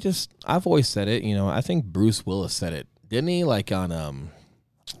 I've always said it, I think Bruce Willis said it, didn't he? Like on,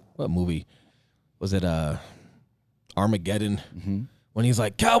 what movie? Was it Armageddon? When he's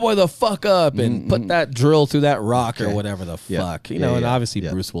like, cowboy the fuck up and put that drill through that rock or whatever the fuck. And obviously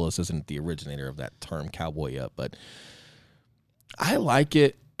Bruce Willis isn't the originator of that term cowboy up, but I like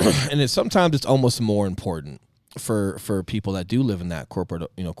it. And sometimes it's almost more important for people that do live in that corporate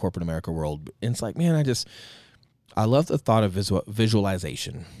America world. And it's like, man, I love the thought of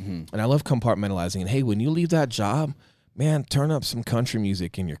visualization, and I love compartmentalizing. And hey, when you leave that job, man, turn up some country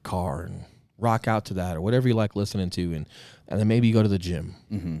music in your car and rock out to that, or whatever you like listening to, and then maybe you go to the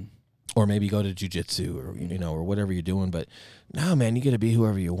gym, or maybe you go to jujitsu, or or whatever you're doing. But no, man, you get to be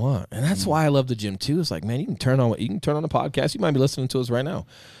whoever you want, and that's why I love the gym too. It's like, man, you can turn on the podcast. You might be listening to us right now,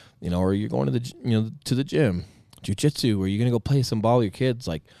 or you're going to the gym, jujitsu, or you're gonna go play some ball with your kids.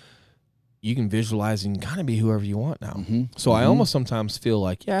 Like, you can visualize and kind of be whoever you want now. So I almost sometimes feel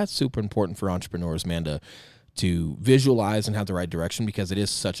like, it's super important for entrepreneurs, man, to visualize and have the right direction, because it is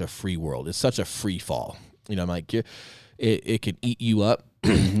such a free world. It's such a free fall. Like it can eat you up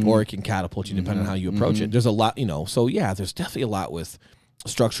or it can catapult you depending on how you approach it. There's a lot, so there's definitely a lot with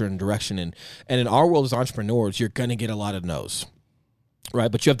structure and direction. And in our world as entrepreneurs, you're going to get a lot of no's,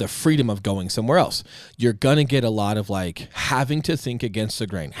 right? But you have the freedom of going somewhere else. You're going to get a lot of like having to think against the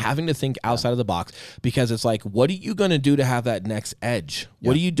grain, having to think outside of the box, because it's like, what are you going to do to have that next edge?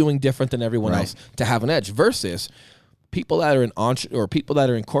 What are you doing different than everyone else to have an edge, versus people that are in people that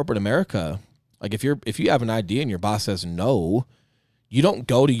are in corporate America? Like, if you have an idea and your boss says no, you don't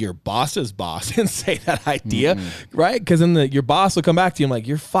go to your boss's boss and say that idea, right? Because then your boss will come back to you and like,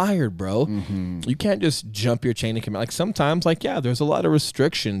 you're fired, bro. You can't just jump your chain of command. Like, sometimes, like, there's a lot of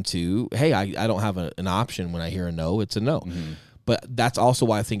restriction to, hey, I don't have an option. When I hear a no, it's a no. But that's also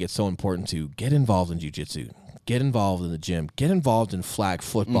why I think it's so important to get involved in jiu-jitsu, get involved in the gym, get involved in flag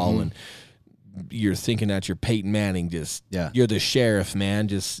football, and you're thinking that you're Peyton Manning, you're the sheriff, man,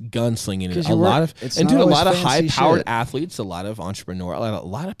 just gunslinging. It's A lot of fancy high-powered shit. athletes, a lot of entrepreneurs, a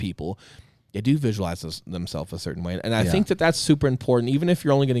lot of people, they do visualize themselves a certain way. And I think that that's super important, even if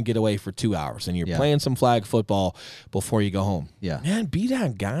you're only going to get away for 2 hours and you're playing some flag football before you go home. Yeah. Man, be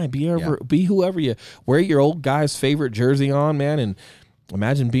that guy. Be whoever you wear your old guy's favorite jersey on, man, and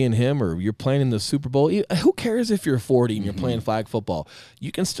imagine being him, or you're playing in the Super Bowl. Who cares if you're 40 and you're playing flag football?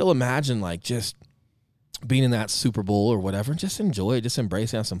 You can still imagine, like, just being in that Super Bowl or whatever, and just enjoy it, just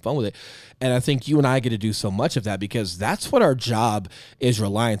embrace it, have some fun with it. And I think you and I get to do so much of that because that's what our job is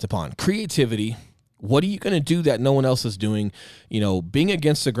reliant upon. Creativity. What are you going to do that no one else is doing? Being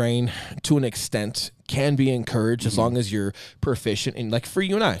against the grain to an extent can be encouraged as long as you're proficient. And like for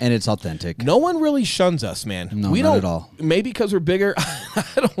you and I. And it's authentic. No one really shuns us, man. No, we not don't, at all. Maybe because we're bigger.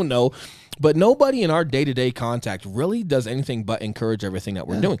 I don't know. But nobody in our day-to-day contact really does anything but encourage everything that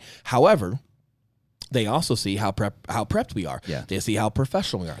we're doing. However, they also see how prepped we are. Yeah. They see how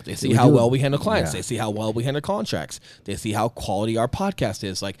professional we are. They see how well we handle clients. They see how well we handle contracts. They see how quality our podcast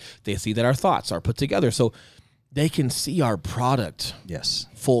is. Like, they see that our thoughts are put together. So they can see our product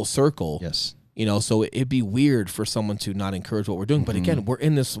full circle. Yes. So it'd be weird for someone to not encourage what we're doing. But again, we're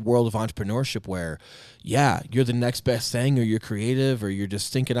in this world of entrepreneurship where, you're the next best thing, or you're creative, or you're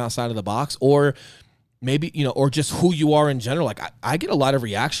just thinking outside of the box, or maybe, or just who you are in general. Like, I get a lot of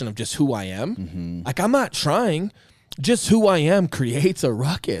reaction of just who I am. Like, I'm not trying. Just who I am creates a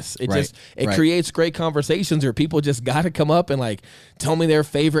ruckus. It creates great conversations, or people just got to come up and like tell me their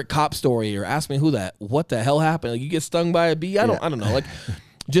favorite cop story, or ask me what the hell happened. Like, you get stung by a bee. I don't know. Like,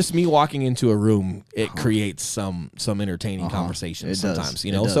 just me walking into a room, it creates some entertaining conversations sometimes,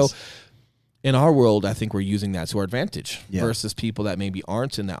 So in our world, I think we're using that to our advantage versus people that maybe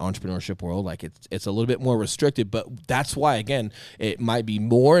aren't in that entrepreneurship world. Like, it's a little bit more restricted, but that's why, again, it might be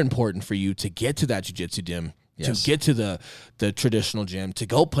more important for you to get to that jiu-jitsu gym, to get to the traditional gym, to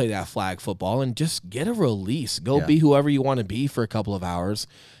go play that flag football and just get a release. Go be whoever you want to be for a couple of hours,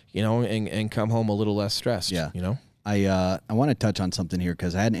 and come home a little less stressed, I want to touch on something here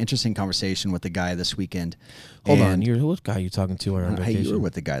because I had an interesting conversation with the guy this weekend. Hold on, what guy are you talking to on vacation? Hey, you were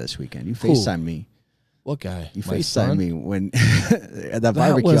with the guy this weekend. You FaceTimed me. What guy? You FaceTimed me when at that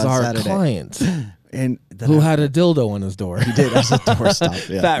barbecue was on our Saturday. Client. And who had a dildo on his door. He did. As a doorstop.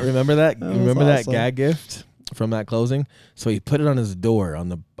 Yeah. That, remember that? Remember that awesome. gag gift from that closing? So he put it on his door, on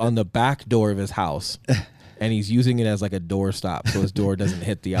the back door of his house. And he's using it as like a door stop, so his door doesn't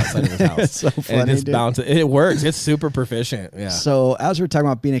hit the outside of his house. It's so funny, and it just dude. bounces. It works. It's super proficient. Yeah. So as we're talking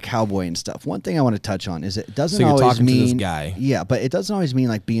about being a cowboy and stuff, one thing I want to touch on is it doesn't So you're always talking to mean this guy. Yeah, but it doesn't always mean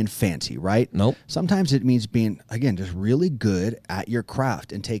like being fancy, right? Nope. Sometimes it means being, again, just really good at your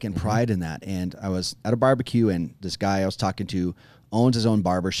craft and taking pride in that. And I was at a barbecue, and this guy I was talking to owns his own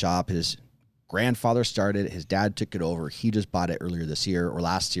barber shop. His grandfather started it. His dad took it over. He just bought it earlier this year or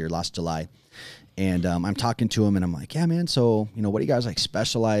last July. And I'm talking to him, and I'm like, yeah, man, so, what do you guys like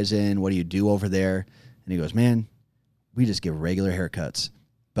specialize in? What do you do over there? And he goes, man, we just give regular haircuts,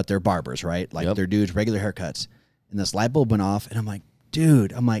 but they're barbers, right? Like, they're dudes, regular haircuts. And this light bulb went off, and I'm like,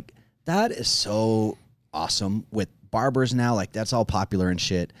 dude, that is so awesome with barbers now. Like, that's all popular and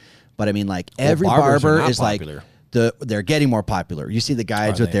shit. But I mean, like, every barber is popular. Like, they're getting more popular. You see the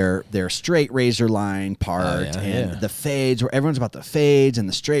guys with their straight razor line part the fades, where everyone's about the fades and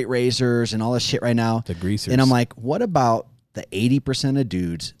the straight razors and all this shit right now. The greasers. And I'm like, what about the 80% of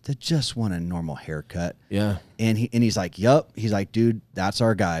dudes that just want a normal haircut? Yeah. And he's like, yup. He's like, dude, that's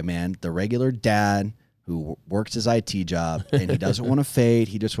our guy, man. The regular dad who works his IT job, and he doesn't want to fade.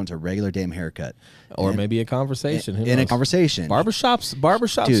 He just wants a regular damn haircut. Or maybe a conversation. In a conversation.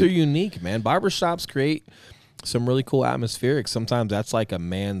 Barbershops are unique, man. Barbershops create some really cool atmospherics. Sometimes that's like a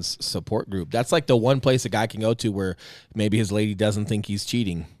man's support group. That's like the one place a guy can go to where maybe his lady doesn't think he's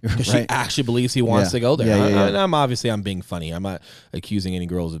cheating because she actually believes he wants to go there. I'm being funny. I'm not accusing any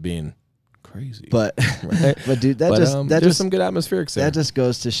girls of being crazy. But right? but dude, there's just some good atmospherics there. That just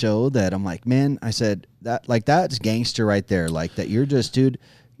goes to show that I'm like, man, I said that's gangster right there. Like that you're just, dude.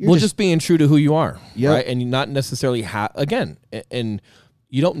 You're just being true to who you are, yep. right? And you not necessarily and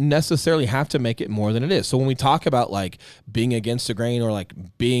you don't necessarily have to make it more than it is. So when we talk about like being against the grain or like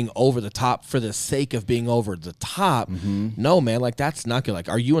being over the top for the sake of being over the top, no, man, like that's not good. Like,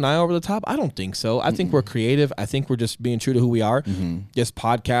 are you and I over the top? I don't think so. I think we're creative. I think we're just being true to who we are. This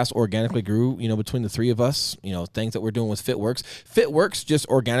podcast organically grew, between the three of us, things that we're doing with FitWorks. FitWorks just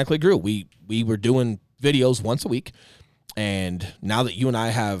organically grew. We were doing videos once a week. And now that you and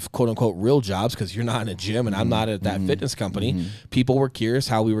I have quote unquote real jobs, because you're not in a gym and I'm not at that fitness company, people were curious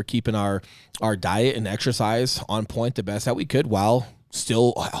how we were keeping our diet and exercise on point the best that we could while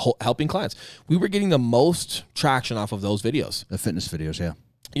still helping clients. We were getting the most traction off of those videos. The fitness videos, yeah.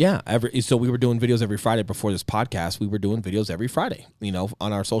 Yeah, so we were doing videos every Friday before this podcast. We were doing videos every Friday,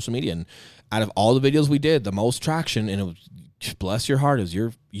 on our social media. And out of all the videos we did, the most traction, and it was, bless your heart, is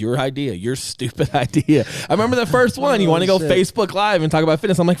your idea, your stupid idea. I remember the first one. You want to go Facebook Live and talk about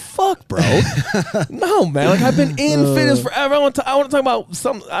fitness? I'm like, fuck, bro. No, man. Like, I've been in fitness forever. I want to talk about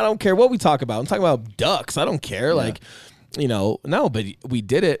something. I don't care what we talk about. I'm talking about ducks. I don't care. Yeah. No, but we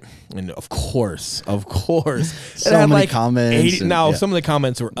did it, and of course, it so had many comments. Some of the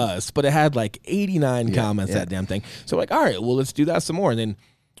comments were us, but it had like 89 comments. That damn thing. So like, all right, well, let's do that some more, and then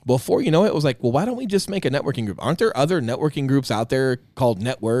before you know it was like, well, why don't we just make a networking group? Aren't there other networking groups out there called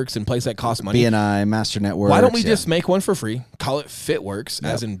networks and places that cost money? BNI, Master Networks. Why don't we just make one for free? Call it FitWorks,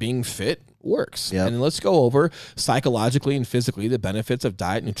 as in being fit works. And then let's go over psychologically and physically the benefits of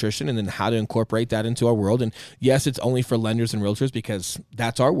diet, nutrition, and then how to incorporate that into our world. And yes, it's only for lenders and realtors because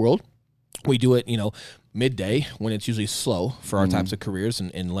that's our world. We do it, midday when it's usually slow for our types of careers,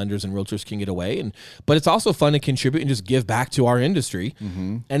 and lenders and realtors can get away. But it's also fun to contribute and just give back to our industry.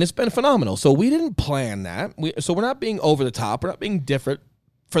 And it's been phenomenal. So we didn't plan that. So we're not being over the top. We're not being different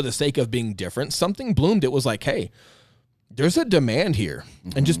for the sake of being different. Something bloomed. It was like, hey, there's a demand here,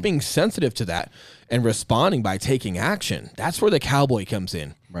 and just being sensitive to that and responding by taking action. That's where the cowboy comes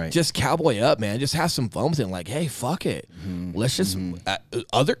in. Right. Just cowboy up, man. Just have some fun with it. Like, hey, fuck it. Let's just,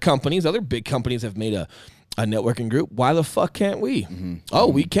 other big companies have made a networking group. Why the fuck can't we? Oh,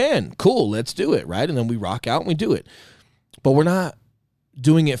 we can. Cool. Let's do it. Right. And then we rock out and we do it. But we're not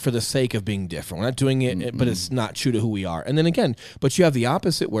doing it for the sake of being different. We're not doing it, but it's not true to who we are. And then again, but you have the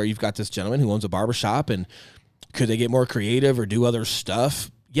opposite where you've got this gentleman who owns a barbershop, and could they get more creative or do other stuff?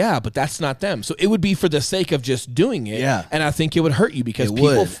 Yeah, but that's not them. So it would be for the sake of just doing it. Yeah. And I think it would hurt you because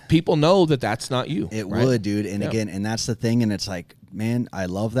people know that that's not you. It would, dude. And again, and that's the thing. And it's like, man, I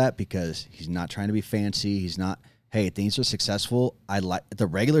love that because he's not trying to be fancy. He's not, hey, things are successful. The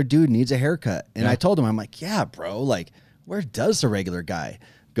regular dude needs a haircut. And I told him, I'm like, yeah, bro, like, where does the regular guy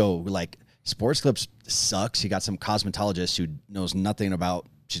go? Like, Sports Clips sucks. You got some cosmetologist who knows nothing about.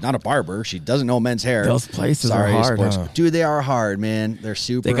 She's not a barber. She doesn't know men's hair. Those places are hard, huh? Dude, they are hard, man. They're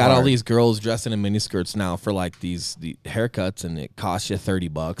super hard. They got all these girls dressing in miniskirts now for like the haircuts, and it costs you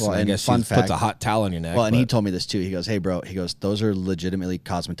 $30. Well, and I guess she puts a hot towel on your neck. Well, and he told me this too. He goes, hey, bro, those are legitimately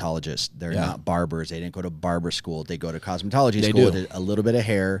cosmetologists. They're not barbers. They didn't go to barber school. They go to cosmetology school. Did a little bit of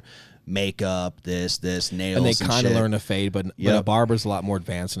hair, makeup, this, nails, and they kind of learn to fade, but a barber's a lot more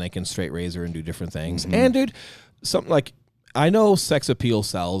advanced, and they can straight razor and do different things. And dude, something like, I know sex appeal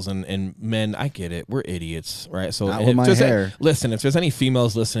sells, and men, I get it. We're idiots, right? So not with my hair. Listen, if there's any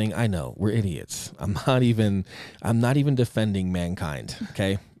females listening, I know we're idiots. I'm not even defending mankind,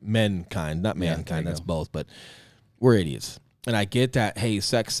 okay? Menkind, not mankind. That's both, but we're idiots. And I get that, hey,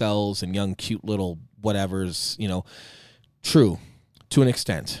 sex sells and young, cute little whatever's, true to an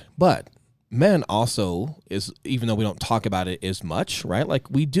extent. But men also even though we don't talk about it as much, right? Like,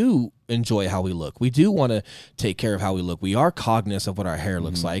 we do enjoy how we look. We do want to take care of how we look. We are cognizant of what our hair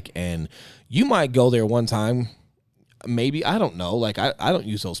looks like. And you might go there one time, maybe, I don't know. Like, I don't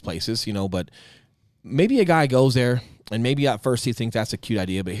use those places, but maybe a guy goes there and maybe at first he thinks that's a cute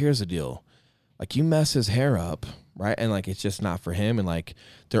idea, but here's the deal. Like, you mess his hair up, right? And like, it's just not for him. And like,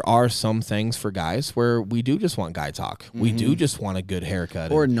 there are some things for guys where we do just want guy talk. We do just want a good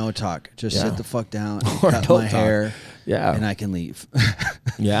haircut. Or no talk. Just sit the fuck down and cut my hair. Yeah. And I can leave.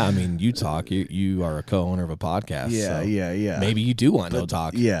 Yeah. I mean, you talk. You are a co-owner of a podcast. Yeah, so yeah. Maybe you do want no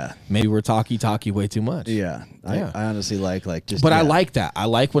talk. Yeah. Maybe we're talky way too much. Yeah. I honestly like just. But I like that. I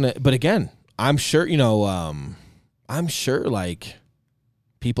like when it. But again, I'm sure like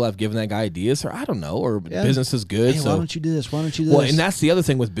people have given that guy ideas, or I don't know, or business is good. Hey, so why don't you do this? Why don't you do this? Well, and that's the other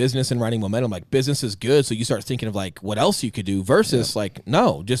thing with business and writing momentum. Like, business is good, so you start thinking of like what else you could do versus like,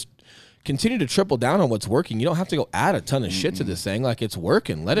 no, just continue to triple down on what's working. You don't have to go add a ton of shit to this thing. Like, it's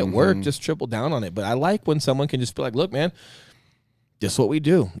working. Let it work. Just triple down on it. But I like when someone can just be like, look, man, this is what we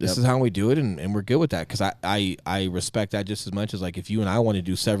do. This is how we do it, and we're good with that. Because I respect that just as much as like if you and I want to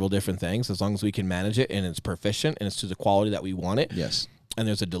do several different things, as long as we can manage it and it's proficient and it's to the quality that we want it. Yes. And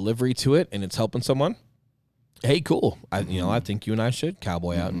there's a delivery to it, and it's helping someone. Hey, cool. I think you and I should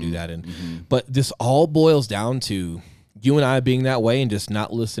cowboy out and do that. And but this all boils down to you and I being that way, and just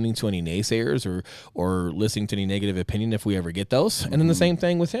not listening to any naysayers or listening to any negative opinion if we ever get those. And then the same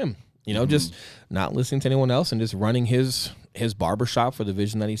thing with him. Just not listening to anyone else and just running his barbershop for the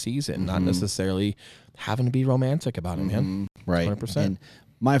vision that he sees, and not necessarily having to be romantic about it, man. Right. 100%. And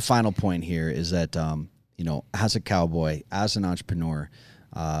my final point here is that as a cowboy, as an entrepreneur,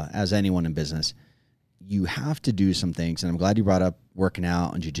 as anyone in business, you have to do some things, and I'm glad you brought up working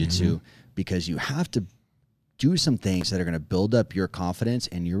out and jiu-jitsu, because you have to do some things that are going to build up your confidence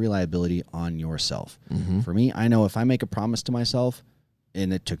and your reliability on yourself. For me, I know if I make a promise to myself,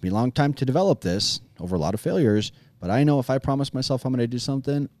 and it took me a long time to develop this over a lot of failures, but I know if I promise myself I'm going to do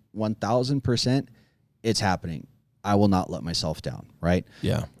something, 1,000%, it's happening. I will not let myself down, right?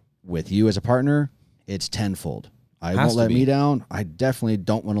 Yeah. With you as a partner, it's tenfold. I Has won't to let be. me down. I definitely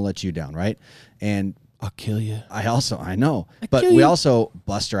don't want to let you down, right? And I'll kill you. I know, but kill we you. also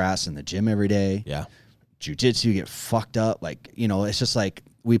bust our ass in the gym every day. Yeah. Jiu-jitsu, get fucked up. Like, it's just like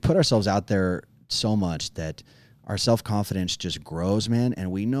we put ourselves out there so much that our self-confidence just grows, man.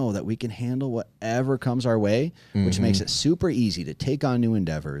 And we know that we can handle whatever comes our way, which makes it super easy to take on new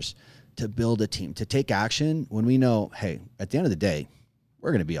endeavors, to build a team, to take action when we know, hey, at the end of the day, we're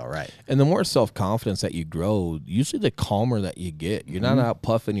going to be all right. And the more self-confidence that you grow, usually the calmer that you get. You're not out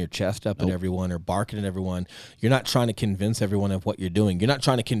puffing your chest up at everyone or barking at everyone. You're not trying to convince everyone of what you're doing. You're not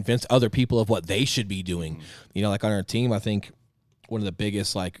trying to convince other people of what they should be doing. Like on our team, I think one of the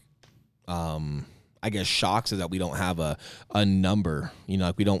biggest, shocks is that we don't have a number.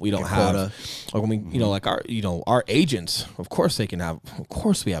 Like we don't have quota. like when we, like our agents, of course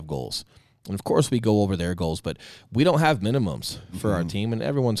we have goals. And of course we go over their goals, but we don't have minimums for our team, and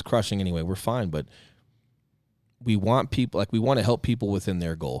everyone's crushing anyway. We're fine, but we want people, we want to help people within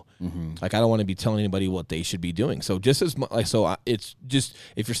their goal. I don't want to be telling anybody what they should be doing. So just as much, it's just,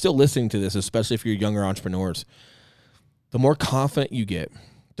 if you're still listening to this, especially if you're younger entrepreneurs, the more confident you get,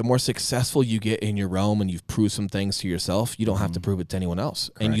 the more successful you get in your realm, and you've proved some things to yourself, you don't have to prove it to anyone else.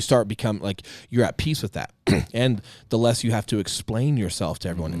 Correct. And you start become you're at peace with that. And the less you have to explain yourself to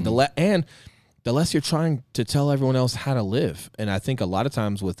everyone, and the less you're trying to tell everyone else how to live. And I think a lot of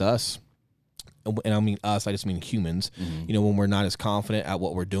times with us, and I mean us, I just mean humans, when we're not as confident at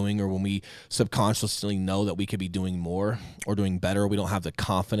what we're doing, or when we subconsciously know that we could be doing more or doing better, we don't have the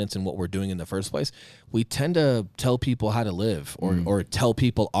confidence in what we're doing in the first place, we tend to tell people how to live, or tell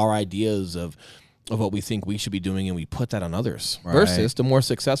people our ideas of what we think we should be doing, and we put that on others. Right. Versus the more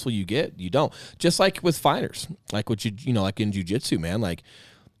successful you get, you don't. Just like with fighters, like what like in jiu-jitsu, man,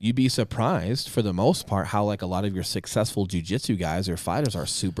 you'd be surprised for the most part how a lot of your successful jiu-jitsu guys or fighters are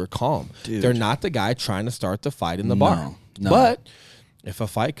super calm. Dude. They're not the guy trying to start the fight in the bar. No. But if a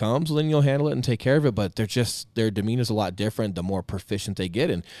fight comes, then you'll handle it and take care of it. But their demeanor's a lot different the more proficient they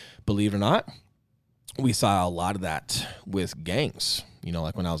get. And believe it or not, we saw a lot of that with gangs.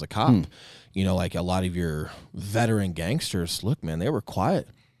 Like when I was a cop, a lot of your veteran gangsters, look, man, they were quiet.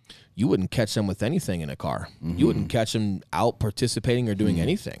 You wouldn't catch them with anything in a car. You wouldn't catch them out participating or doing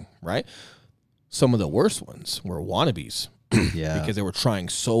anything, right? Some of the worst ones were wannabes. Because they were trying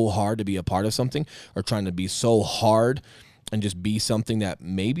so hard to be a part of something, or trying to be so hard and just be something that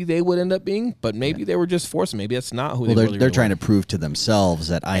maybe they would end up being, but maybe they were just forcing. Maybe that's not who they're trying to prove to themselves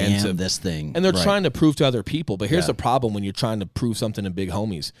that I am this thing. And they're trying to prove to other people. But here's the problem when you're trying to prove something to big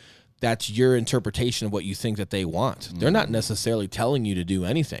homies. That's your interpretation of what you think that they want. They're not necessarily telling you to do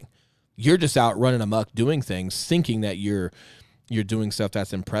anything. You're just out running amok doing things, thinking that you're doing stuff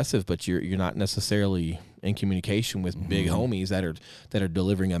that's impressive, but you're not necessarily in communication with big homies that are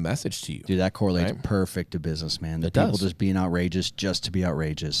delivering a message to you. Dude, that correlates perfect to business, man. The people just being outrageous just to be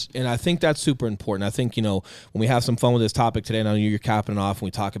outrageous. And I think that's super important. I think, when we have some fun with this topic today, and I know you're capping it off, and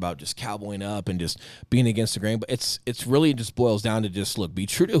we talk about just cowboying up and just being against the grain, but it's really just boils down to just, look, be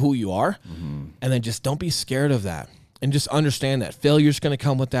true to who you are, and then just don't be scared of that. And just understand that failure's going to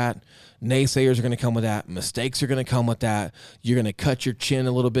come with that. Naysayers are going to come with that. Mistakes are going to come with that. You're going to cut your chin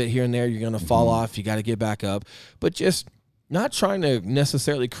a little bit here and there. You're going to fall off. You got to get back up. But just not trying to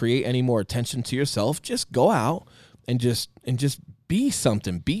necessarily create any more attention to yourself. Just go out and just be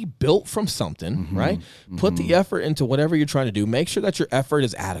something. Be built from something, right? Put the effort into whatever you're trying to do. Make sure that your effort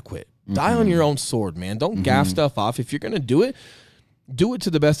is adequate. Die on your own sword, man. Don't gaff stuff off. If you're going to do it to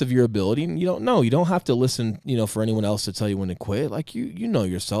the best of your ability. And you don't have to listen, for anyone else to tell you when to quit. You know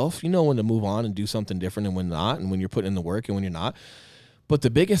yourself. You know when to move on and do something different and when not, and when you're putting in the work and when you're not. But the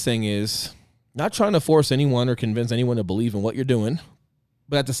biggest thing is not trying to force anyone or convince anyone to believe in what you're doing.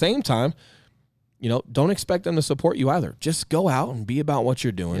 But at the same time, don't expect them to support you either. Just go out and be about what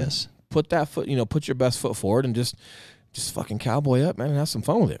you're doing. Yes. Put that foot, put your best foot forward, and just fucking cowboy up, man, and have some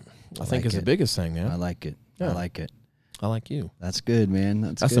fun with it. I think is the biggest thing, man. I like it. Yeah. I like it. I like you. That's good, man.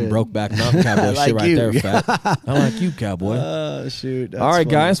 That's good. Some Brokeback Mountain cowboy shit right there, fat. I like you, cowboy. Oh, shoot. All right,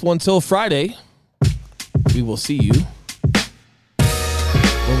 guys. Well, until Friday, we will see you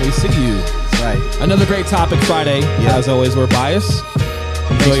when we see you. That's right. Another great topic Friday. As always, we're biased.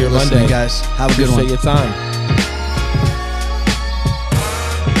 Enjoy your Monday, guys. Have a good one. Appreciate your time.